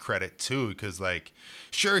so much credit too, because, like,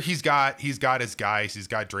 sure, he's got his guys, he's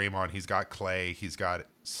got Draymond, he's got Clay, he's got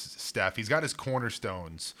Steph, he's got his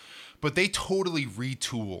cornerstones, but they totally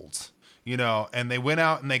retooled, and they went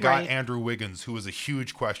out and they got Andrew Wiggins, who was a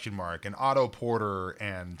huge question mark, and Otto Porter,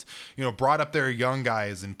 and, brought up their young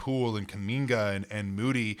guys in Poole and Kuminga and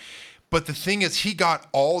Moody. But the thing is, he got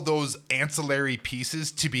all those ancillary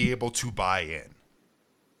pieces to be able to buy in.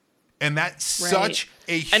 And that's such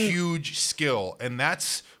a huge skill. And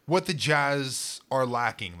that's what the Jazz are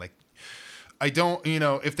lacking. Like, I don't,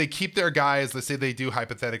 if they keep their guys, let's say they do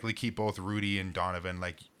hypothetically keep both Rudy and Donovan,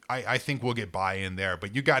 like, I think we'll get buy-in there.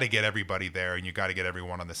 But you got to get everybody there, and you got to get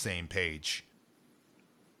everyone on the same page.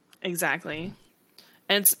 Exactly.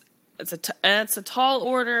 And it's a tall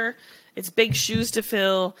order. It's big shoes to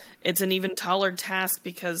fill. It's an even taller task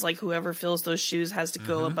because, like, whoever fills those shoes has to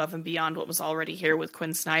go above and beyond what was already here with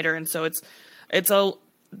Quin Snyder. And so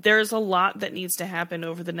there's a lot that needs to happen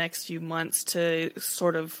over the next few months to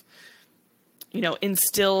sort of,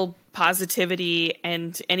 instill positivity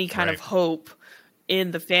and any kind of hope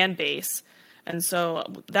in the fan base. And so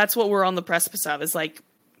that's what we're on the precipice of, is like,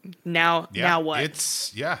 now what?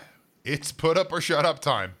 It's put up or shut up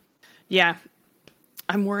time. Yeah.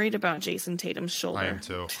 I'm worried about Jason Tatum's shoulder. I am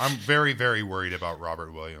too. I'm very, very worried about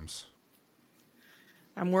Robert Williams.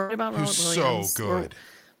 I'm worried about Robert Who's Williams. so good.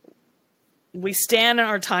 We stand in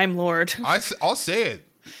our Time Lord. I'll say it.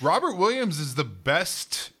 Robert Williams is the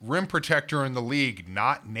best rim protector in the league,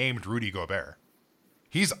 not named Rudy Gobert.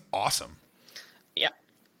 He's awesome. Yeah.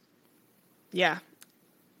 Yeah.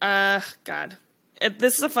 God.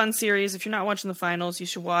 This is a fun series. If you're not watching the finals, you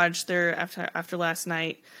should watch. They're after last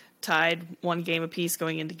night, tied 1 game apiece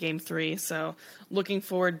going into Game 3. So looking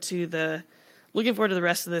forward to the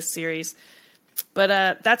rest of this series.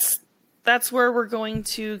 But that's where we're going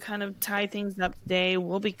to kind of tie things up today.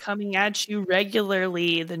 We'll be coming at you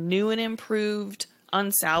regularly, the new and improved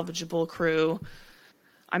Unsalvageable crew.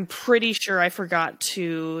 I'm pretty sure I forgot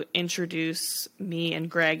to introduce me and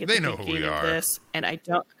Greg at the beginning of this, and I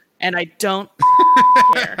don't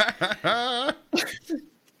care.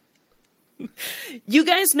 You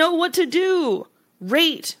guys know what to do.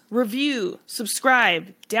 Rate, review,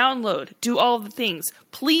 subscribe, download, do all the things.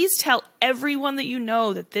 Please tell everyone that you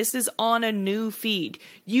know that this is on a new feed.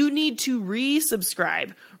 You need to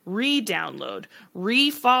resubscribe, re-download,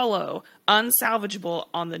 re-follow Unsalvageable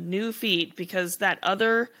on the new feed, because that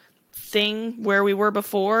other thing where we were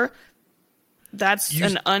before, that's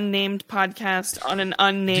an unnamed podcast on an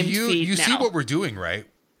unnamed feed. You see what we're doing, right?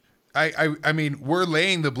 I mean, we're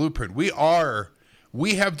laying the blueprint.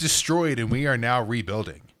 We have destroyed and we are now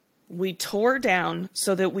rebuilding. We tore down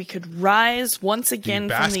so that we could rise once again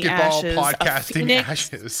from the ashes. Podcasting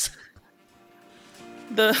ashes.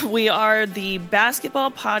 We are the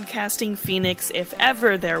basketball podcasting phoenix, if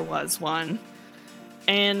ever there was one.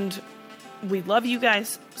 And we love you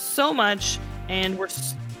guys so much, and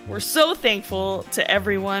we're so thankful to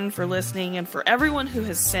everyone for listening, and for everyone who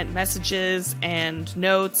has sent messages and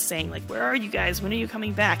notes saying, like, where are you guys? When are you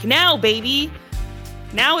coming back? Now, baby!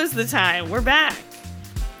 Now is the time. We're back.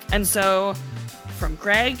 And so, from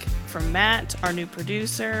Greg, from Matt, our new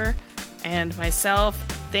producer, and myself,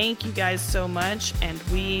 thank you guys so much, and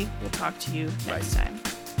we will talk to you next time.